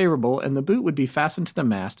as favorable, and the boot would be fastened to the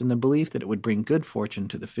mast in the belief that it would bring good fortune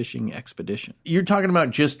to the fishing expedition. You're talking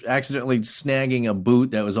about just accidentally snagging a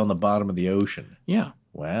boot that was on the bottom of the ocean. Yeah.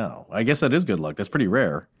 Wow. I guess that is good luck. That's pretty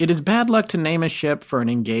rare. It is bad luck to name a ship for an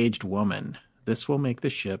engaged woman. This will make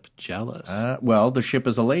the ship jealous. Well, the ship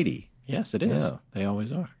is a lady. Yes, it is. Yeah. They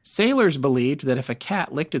always are. Sailors believed that if a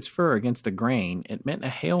cat licked its fur against the grain, it meant a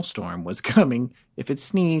hailstorm was coming. If it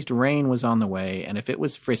sneezed, rain was on the way. And if it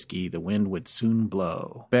was frisky, the wind would soon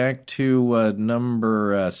blow. Back to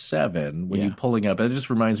number 7, when you're pulling up, it just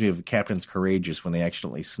reminds me of Captain's Courageous when they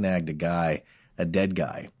accidentally snagged a dead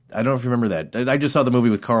guy. I don't know if you remember that. I just saw the movie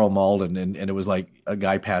with Carl Malden, and it was like a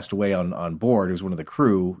guy passed away on board. It was one of the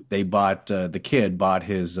crew. They bought, the kid bought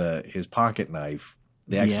his pocket knife.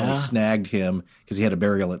 They accidentally snagged him because he had a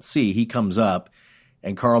burial at sea. He comes up,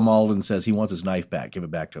 and Carl Malden says he wants his knife back. Give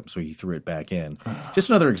it back to him. So he threw it back in. Just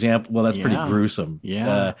another example. Well, that's pretty gruesome.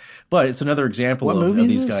 Yeah. But it's another example of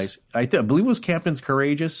these guys. I believe it was Captain's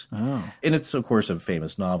Courageous. Oh. And it's, of course, a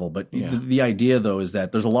famous novel. But the idea, though, is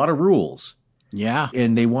that there's a lot of rules. Yeah.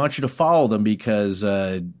 And they want you to follow them because,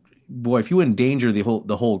 boy, if you endanger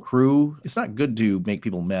the whole crew, it's not good to make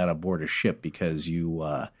people mad aboard a ship because you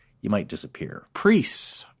might disappear.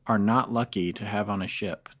 Priests are not lucky to have on a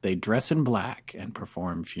ship. They dress in black and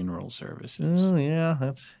perform funeral services. Oh, yeah,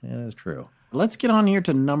 that's true. Let's get on here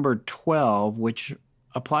to number 12, which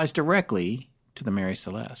applies directly to the Mary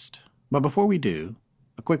Celeste. But before we do,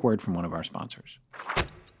 a quick word from one of our sponsors.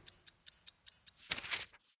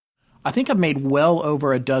 I think I've made well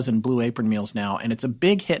over a dozen Blue Apron meals now, and it's a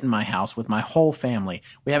big hit in my house with my whole family.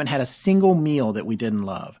 We haven't had a single meal that we didn't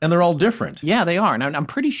love. And they're all different. Yeah, they are. And I'm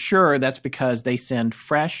pretty sure that's because they send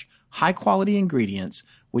fresh, high-quality ingredients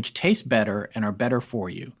which taste better and are better for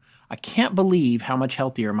you. I can't believe how much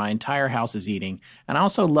healthier my entire house is eating, and I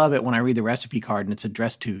also love it when I read the recipe card and it's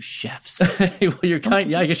addressed to chefs. Well,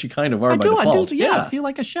 I guess you kind of are by default. I feel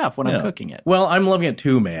like a chef when I'm cooking it. Well, I'm loving it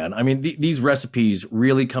too, man. I mean, these recipes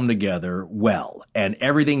really come together well, and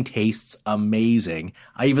everything tastes amazing.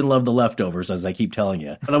 I even love the leftovers, as I keep telling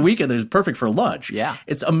you. On a weekend, they're perfect for lunch. Yeah.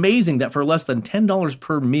 It's amazing that for less than $10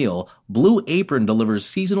 per meal, Blue Apron delivers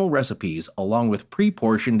seasonal recipes along with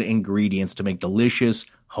pre-portioned ingredients to make delicious,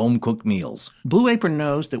 home-cooked meals. Blue Apron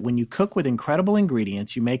knows that when you cook with incredible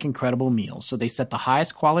ingredients, you make incredible meals. So they set the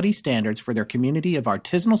highest quality standards for their community of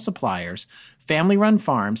artisanal suppliers, family-run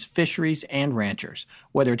farms, fisheries, and ranchers.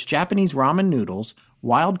 Whether it's Japanese ramen noodles,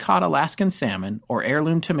 wild-caught Alaskan salmon, or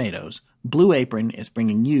heirloom tomatoes, Blue Apron is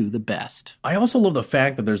bringing you the best. I also love the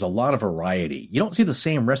fact that there's a lot of variety. You don't see the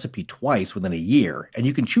same recipe twice within a year, and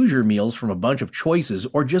you can choose your meals from a bunch of choices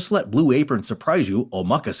or just let Blue Apron surprise you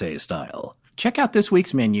omakase style. Check out this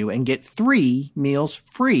week's menu and get 3 meals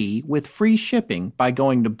free with free shipping by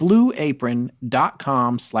going to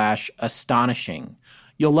blueapron.com/astonishing.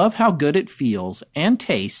 You'll love how good it feels and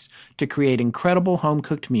tastes to create incredible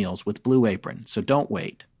home-cooked meals with Blue Apron, so don't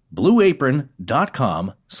wait.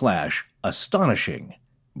 blueapron.com/astonishing.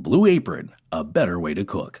 Blue Apron, a better way to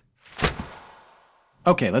cook.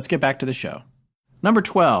 Okay, let's get back to the show. Number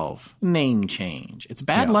 12, name change. It's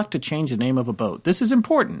bad luck to change the name of a boat. This is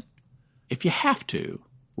important. If you have to,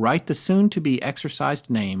 write the soon-to-be exercised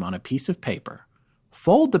name on a piece of paper,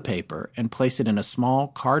 Fold the paper and place it in a small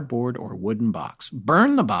cardboard or wooden box.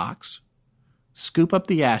 Burn the box, scoop up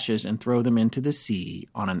the ashes, and throw them into the sea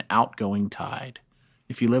on an outgoing tide.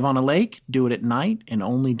 If you live on a lake, do it at night and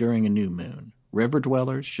only during a new moon. River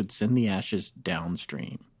dwellers should send the ashes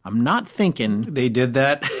downstream. I'm not thinking... They did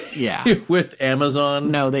that? Yeah. With Amazon?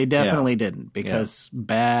 No, they definitely didn't, because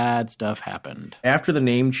bad stuff happened. After the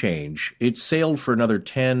name change, it sailed for another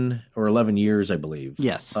 10 or 11 years, I believe.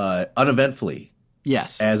 Yes. Uneventfully.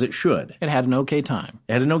 Yes. As it should. It had an okay time.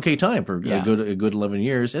 It had an okay time for a good 11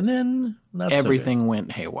 years, and then not Everything so good.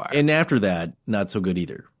 went haywire. And after that, not so good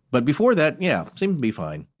either. But before that, seemed to be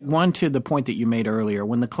fine. One, to the point that you made earlier,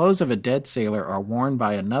 when the clothes of a dead sailor are worn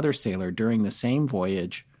by another sailor during the same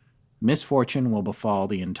voyage, misfortune will befall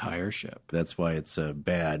the entire ship. That's why it's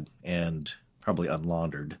bad and probably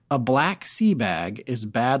unlaundered. A black sea bag is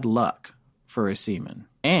bad luck for a seaman.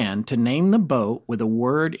 And to name the boat with a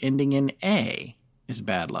word ending in A is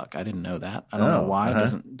bad luck. I didn't know that. I don't know why.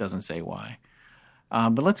 It doesn't say why.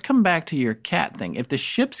 But let's come back to your cat thing. If the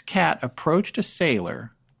ship's cat approached a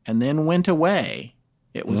sailor and then went away,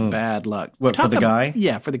 it was bad luck. What, for the guy?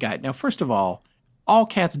 Yeah, for the guy. Now, first of all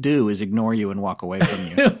cats do is ignore you and walk away from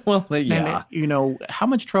you. Well, yeah. And, how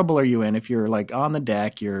much trouble are you in if you're like on the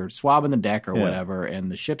deck, you're swabbing the deck or whatever, and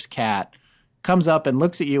the ship's cat comes up and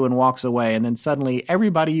looks at you and walks away, and then suddenly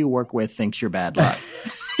everybody you work with thinks you're bad luck.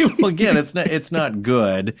 Well, again, it's not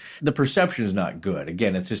good. The perception is not good.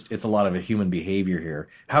 Again, it's a lot of a human behavior here.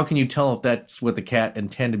 How can you tell if that's what the cat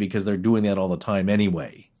intended, because they're doing that all the time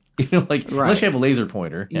anyway? Unless you have a laser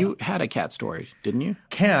pointer. You had a cat story, didn't you?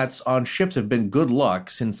 Cats on ships have been good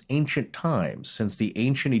luck since ancient times, since the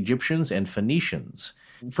ancient Egyptians and Phoenicians.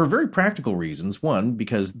 For very practical reasons. One,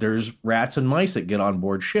 because there's rats and mice that get on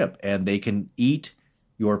board ship, and they can eat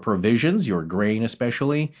your provisions, your grain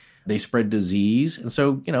especially. They spread disease. And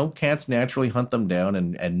so, cats naturally hunt them down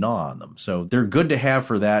and gnaw on them. So they're good to have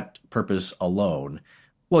for that purpose alone.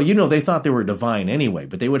 Well, they thought they were divine anyway,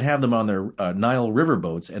 but they would have them on their Nile river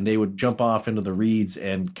boats, and they would jump off into the reeds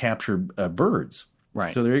and capture birds.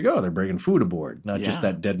 Right. So there you go. They're bringing food aboard, not just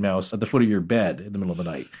that dead mouse at the foot of your bed in the middle of the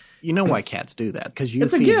night. You know why cats do that? Because you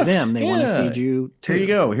it's feed a gift. them. They want to feed you too. Here you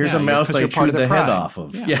go. Here's a mouse I chewed the head off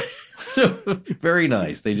of. Yeah. So very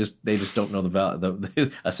nice. They just don't know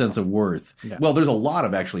a sense of worth. Yeah. Well, there's a lot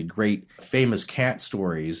of actually great famous cat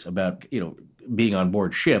stories about being on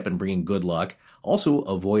board ship and bringing good luck, also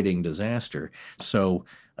avoiding disaster. So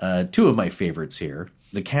two of my favorites here.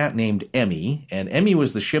 The cat named Emmy, and Emmy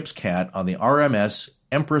was the ship's cat on the RMS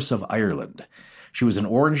Empress of Ireland. She was an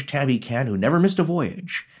orange tabby cat who never missed a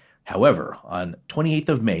voyage. However, on 28th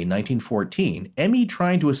of May, 1914, Emmy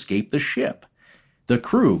tried to escape the ship. The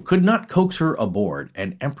crew could not coax her aboard,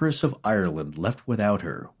 and Empress of Ireland left without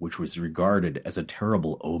her, which was regarded as a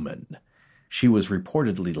terrible omen. She was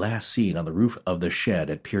reportedly last seen on the roof of the shed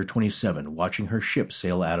at Pier 27, watching her ship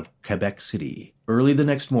sail out of Quebec City. Early the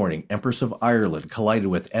next morning, Empress of Ireland collided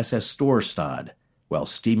with SS Storstad while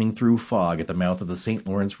steaming through fog at the mouth of the St.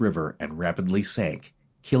 Lawrence River and rapidly sank,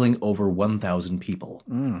 killing over 1,000 people.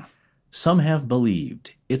 Some have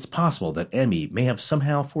believed it's possible that Emmy may have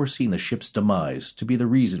somehow foreseen the ship's demise to be the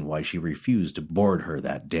reason why she refused to board her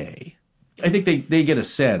that day. I think they get a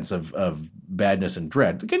sense of badness and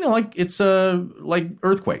dread. Again, it's like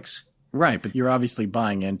earthquakes. Right, but you're obviously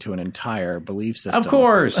buying into an entire belief system. Of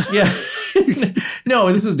course, yeah.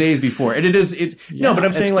 No, this is days before, and it is. No, but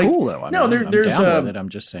I'm saying it's cool though. There's down with it. I'm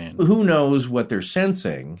just saying. Who knows what they're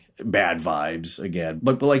sensing? Bad vibes again,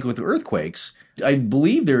 but like with earthquakes, I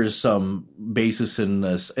believe there is some basis in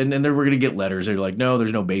this, and then we're going to get letters. They're like, no,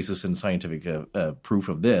 there's no basis in scientific proof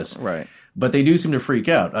of this. Right. But they do seem to freak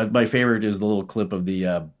out. My favorite is the little clip of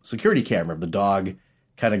the security camera of the dog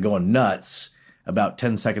kind of going nuts about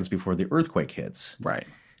 10 seconds before the earthquake hits. Right.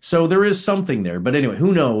 So there is something there. But anyway,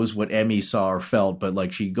 who knows what Emmy saw or felt. But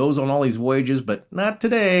like she goes on all these voyages, but not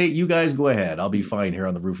today. You guys go ahead. I'll be fine here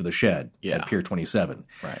on the roof of the shed at Pier 27.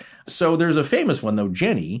 Right. So there's a famous one, though,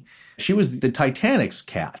 Jenny. She was the Titanic's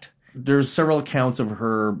cat. There's several accounts of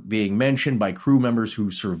her being mentioned by crew members who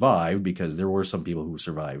survived, because there were some people who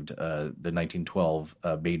survived the 1912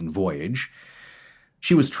 maiden voyage.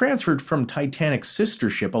 She was transferred from Titanic's sister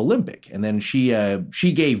ship, Olympic, and then she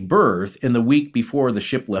gave birth in the week before the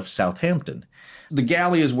ship left Southampton. The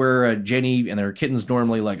galley is where Jenny and their kittens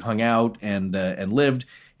normally hung out and lived,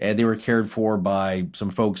 and they were cared for by some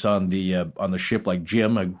folks on the ship, like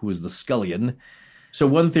Jim, who was the scullion. So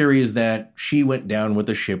one theory is that she went down with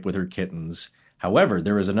the ship with her kittens. However,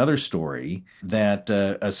 there is another story that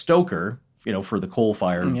a stoker, for the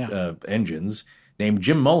coal-fired engines, named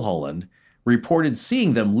Jim Mulholland, reported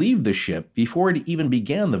seeing them leave the ship before it even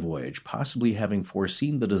began the voyage, possibly having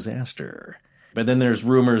foreseen the disaster. But then there's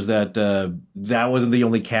rumors that that wasn't the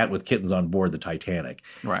only cat with kittens on board the Titanic.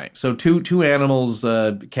 Right. So two animals,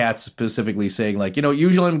 cats specifically saying like,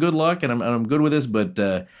 usually I'm good luck and I'm good with this, but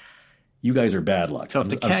you guys are bad luck. So if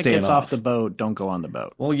the cat gets off the boat, don't go on the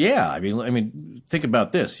boat. Well, yeah. I mean, think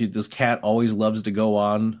about this. This cat always loves to go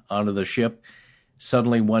onto the ship.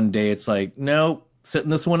 Suddenly one day it's like, no,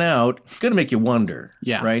 sitting this one out. It's going to make you wonder.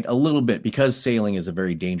 Yeah. Right? A little bit. Because sailing is a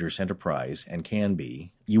very dangerous enterprise and can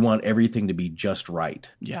be. You want everything to be just right.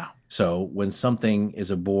 Yeah. So when something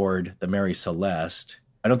is aboard the Mary Celeste,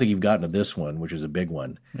 I don't think you've gotten to this one, which is a big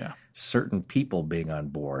one. Yeah. Certain people being on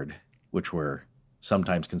board, which were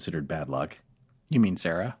sometimes considered bad luck. You mean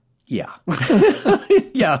Sarah? Yeah.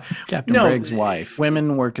 Yeah. Captain Briggs' wife.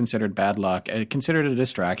 Women were considered bad luck, considered a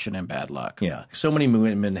distraction and bad luck. Yeah. So many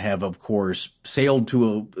women have, of course, sailed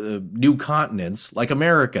to new continents like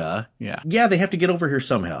America. Yeah. Yeah, they have to get over here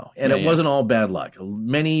somehow. And it wasn't all bad luck.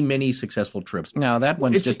 Many, many successful trips. No, that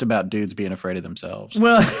one's just about dudes being afraid of themselves.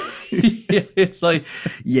 Well, it's like,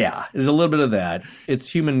 yeah, there's a little bit of that. It's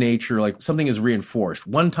human nature. Like something is reinforced.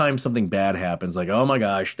 One time something bad happens, like, oh my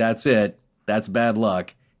gosh, that's it. That's bad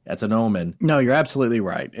luck. That's an omen. No, you're absolutely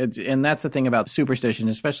right. And that's the thing about superstition,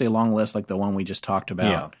 especially a long list like the one we just talked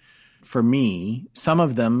about. Yeah. For me, some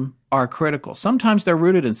of them are critical. Sometimes they're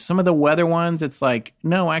rooted in some of the weather ones. It's like,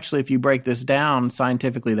 no, actually, if you break this down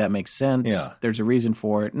scientifically, that makes sense. Yeah. There's a reason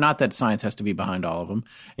for it. Not that science has to be behind all of them.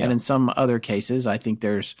 Yeah. And in some other cases, I think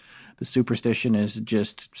the superstition is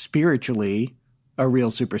just spiritually a real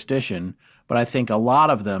superstition. But I think a lot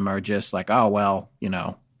of them are just like, oh, well,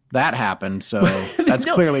 that happened, so that's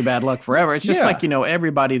clearly bad luck forever. It's just like,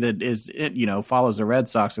 everybody that follows the Red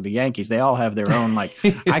Sox or the Yankees, they all have their own, like,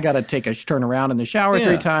 I got to take a turn around in the shower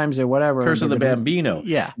 3 times or whatever. Curse of the Bambino.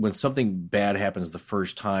 Yeah. When something bad happens the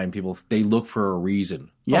first time, they look for a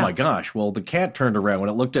reason. Yeah. Oh my gosh, well, the cat turned around when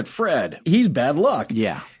it looked at Fred. He's bad luck.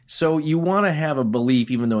 Yeah. So you want to have a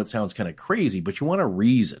belief, even though it sounds kind of crazy, but you want a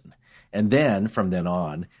reason. And then, from then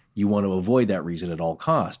on, you want to avoid that reason at all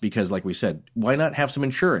costs because, like we said, why not have some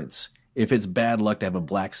insurance? If it's bad luck to have a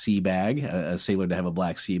black sea bag, a sailor to have a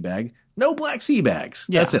black sea bag, no black sea bags.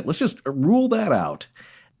 Yeah. That's it. Let's just rule that out.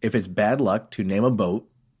 If it's bad luck to name a boat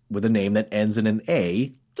with a name that ends in an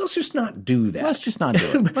A, let's just not do that. Let's just not do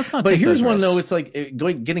it. Let's not But take here's those one, risks. though. It's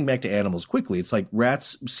like getting back to animals quickly. It's like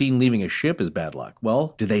rats seen leaving a ship is bad luck.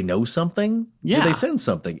 Well, do they know something? Yeah. Did they sense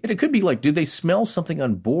something? And it could be like, do they smell something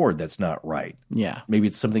on board that's not right? Yeah. Maybe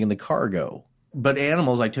it's something in the cargo. But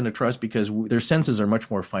animals I tend to trust because their senses are much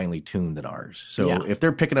more finely tuned than ours. So if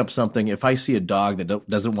they're picking up something, if I see a dog that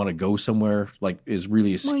doesn't want to go somewhere, like is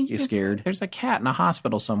really scared. There's a cat in a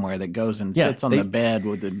hospital somewhere that goes and sits on the bed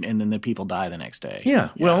and then the people die the next day.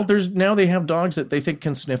 Yeah. Well, now they have dogs that they think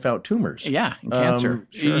can sniff out tumors. Yeah, and cancer.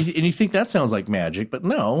 Sure. And you think that sounds like magic, but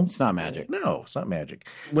no. It's not magic. No, it's not magic.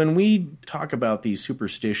 When we talk about these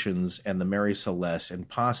superstitions and the Mary Celeste and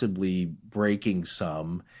possibly breaking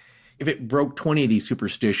some, if it broke 20 of these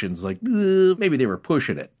superstitions, maybe they were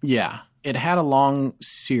pushing it. Yeah. It had a long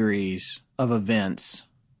series of events,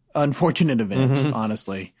 unfortunate events,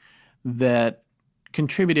 honestly, that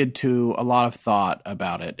contributed to a lot of thought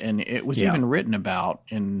about it. And it was even written about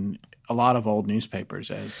in a lot of old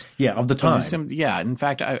newspapers as... Yeah, of the time. Yeah. In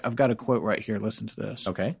fact, I've got a quote right here. Listen to this.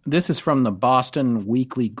 Okay. This is from the Boston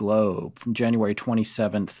Weekly Globe from January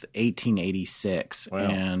 27th, 1886. Wow.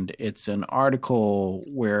 And it's an article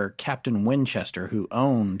where Captain Winchester, who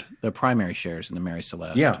owned the primary shares in the Mary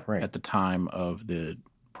Celeste at the time of the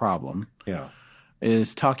problem,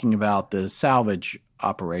 is talking about the salvage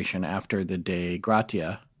operation after the De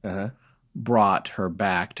Gratia brought her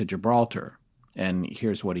back to Gibraltar. And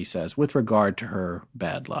here's what he says with regard to her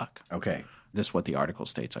bad luck. Okay. This is what the article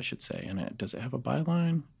states, I should say. And does it have a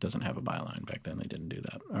byline? Doesn't have a byline. Back then they didn't do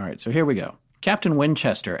that. All right, so here we go. Captain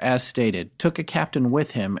Winchester, as stated, took a captain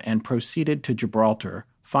with him and proceeded to Gibraltar,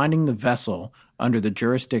 finding the vessel under the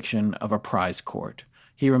jurisdiction of a prize court.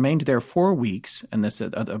 He remained there 4 weeks, and this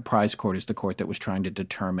a prize court is the court that was trying to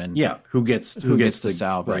determine who gets the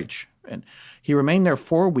salvage. Right. And he remained there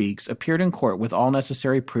 4 weeks, appeared in court with all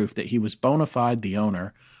necessary proof that he was bona fide the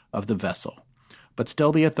owner of the vessel. But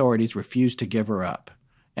still the authorities refused to give her up.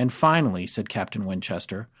 And finally, said Captain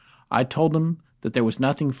Winchester, I told them that there was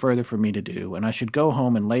nothing further for me to do, and I should go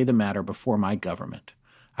home and lay the matter before my government.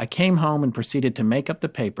 I came home and proceeded to make up the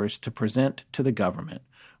papers to present to the government,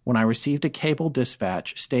 when I received a cable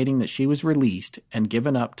dispatch stating that she was released and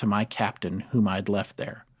given up to my captain whom I'd left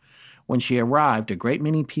there. When she arrived, a great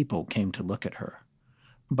many people came to look at her.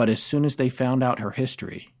 But as soon as they found out her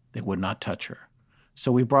history, they would not touch her.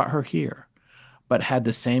 So we brought her here, but had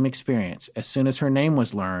the same experience. As soon as her name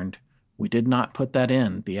was learned, we did not put that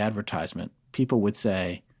in the advertisement. People would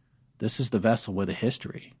say, this is the vessel with a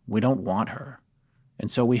history. We don't want her.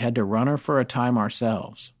 And so we had to run her for a time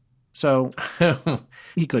ourselves. So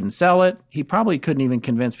he couldn't sell it. He probably couldn't even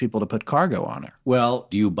convince people to put cargo on her. Well,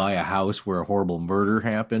 do you buy a house where a horrible murder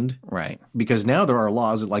happened? Right. Because now there are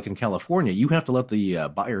laws that, like in California, you have to let the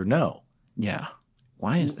buyer know. Yeah.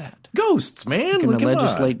 Why is that? Ghosts, man. You can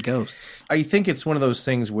legislate ghosts. I think it's one of those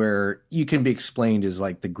things where you can be explained as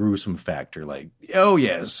like the gruesome factor. Like, oh,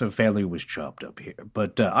 yes, a family was chopped up here,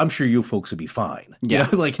 but I'm sure you folks will be fine. Yeah.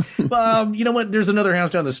 You know, like, you know what? There's another house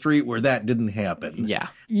down the street where that didn't happen. Yeah.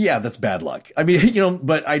 Yeah, that's bad luck. I mean, you know,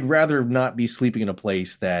 but I'd rather not be sleeping in a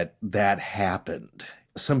place that happened.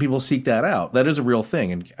 Some people seek that out. That is a real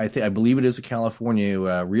thing. And I believe it is a California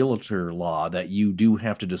realtor law that you do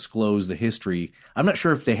have to disclose the history. I'm not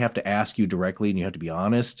sure if they have to ask you directly and you have to be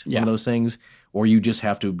honest, one of those things, or you just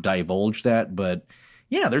have to divulge that. But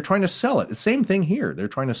yeah, they're trying to sell it. The same thing here. They're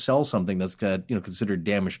trying to sell something that's considered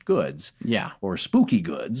damaged goods. Yeah. Or spooky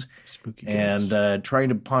goods. Spooky goods. And trying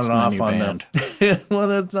to pawn it off on them. Well,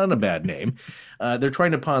 that's not a bad name. They're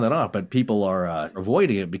trying to pawn that off, but people are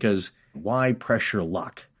avoiding it because why press your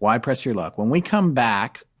luck? Why press your luck? When we come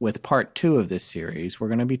back with part 2 of this series, we're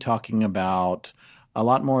going to be talking about a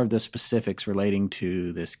lot more of the specifics relating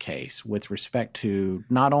to this case with respect to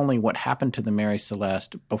not only what happened to the Mary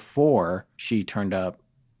Celeste before she turned up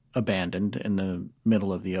abandoned in the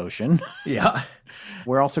middle of the ocean. Yeah.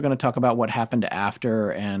 We're also going to talk about what happened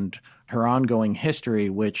after and her ongoing history,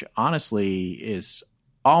 which honestly is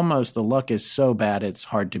almost, the luck is so bad it's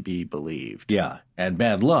hard to be believed. Yeah, and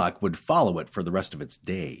bad luck would follow it for the rest of its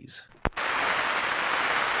days.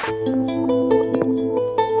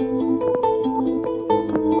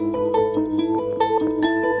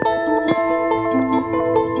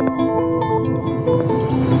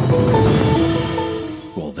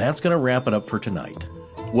 Well, that's going to wrap it up for tonight.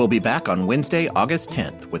 We'll be back on Wednesday, August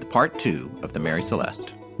 10th with part 2 of the Mary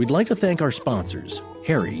Celeste. We'd like to thank our sponsors,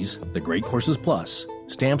 Harry's, The Great Courses Plus,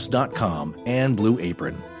 Stamps.com, and Blue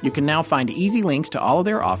Apron. You can now find easy links to all of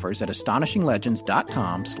their offers at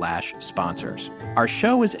astonishinglegends.com/sponsors. Our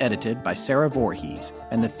show is edited by Sarah Voorhees,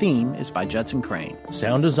 and the theme is by Judson Crane.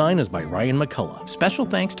 Sound design is by Ryan McCullough. Special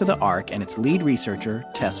thanks to the ARC and its lead researcher,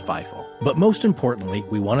 Tess Feifel. But most importantly,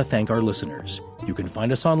 we want to thank our listeners. You can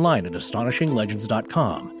find us online at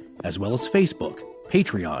astonishinglegends.com, as well as Facebook,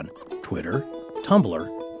 Patreon, Twitter, Tumblr,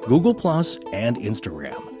 Google+, and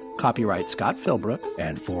Instagram. Copyright Scott Philbrook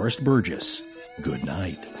and Forrest Burgess. Good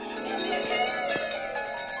night.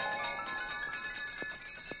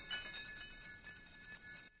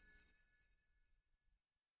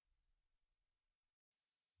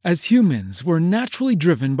 As humans, we're naturally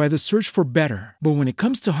driven by the search for better. But when it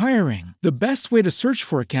comes to hiring, the best way to search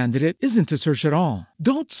for a candidate isn't to search at all.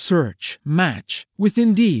 Don't search, match with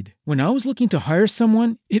Indeed. When I was looking to hire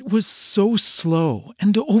someone, it was so slow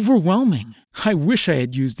and overwhelming. I wish I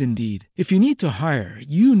had used Indeed. If you need to hire,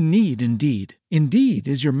 you need Indeed. Indeed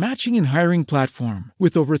is your matching and hiring platform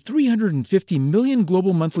with over 350 million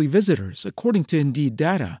global monthly visitors, according to Indeed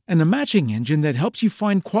data, and a matching engine that helps you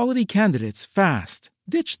find quality candidates fast.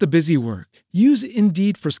 Ditch the busy work. Use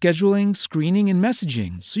Indeed for scheduling, screening, and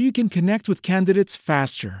messaging so you can connect with candidates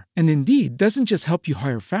faster. And Indeed doesn't just help you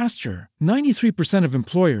hire faster. 93% of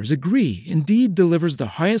employers agree Indeed delivers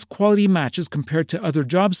the highest quality matches compared to other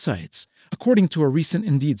job sites, according to a recent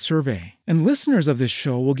Indeed survey. And listeners of this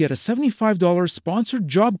show will get a $75 sponsored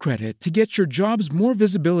job credit to get your jobs more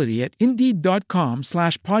visibility at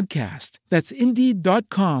Indeed.com/podcast. That's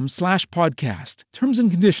Indeed.com/podcast. Terms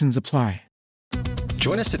and conditions apply.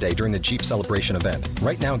 Join us today during the Jeep Celebration event.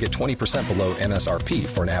 Right now, get 20% below MSRP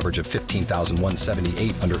for an average of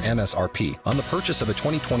 $15,178 under MSRP on the purchase of a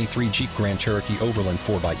 2023 Jeep Grand Cherokee Overland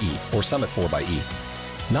 4xE or Summit 4xE.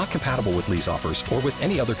 Not compatible with lease offers or with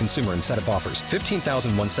any other consumer incentive offers.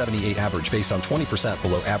 $15,178 average based on 20%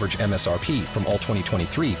 below average MSRP from all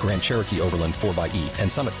 2023 Grand Cherokee Overland 4xE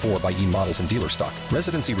and Summit 4xE models in dealer stock.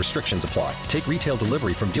 Residency restrictions apply. Take retail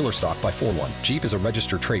delivery from dealer stock by 4/1. Jeep is a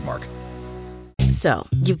registered trademark. So,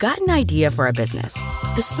 you've got an idea for a business.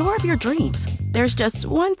 The store of your dreams. There's just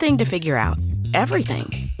one thing to figure out.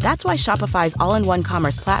 Everything. That's why Shopify's all-in-one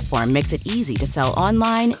commerce platform makes it easy to sell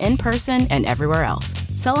online, in person, and everywhere else.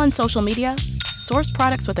 Sell on social media, source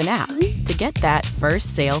products with an app to get that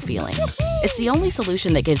first sale feeling. It's the only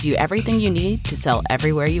solution that gives you everything you need to sell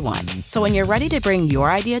everywhere you want. So when you're ready to bring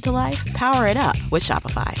your idea to life, power it up with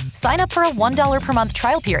Shopify. Sign up for a $1 per month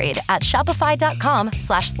trial period at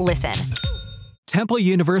shopify.com/listen. Temple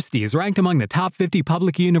University is ranked among the top 50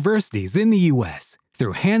 public universities in the U.S.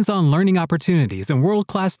 Through hands-on learning opportunities and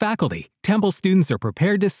world-class faculty, Temple students are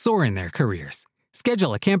prepared to soar in their careers.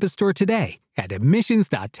 Schedule a campus tour today at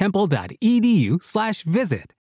admissions.temple.edu/visit.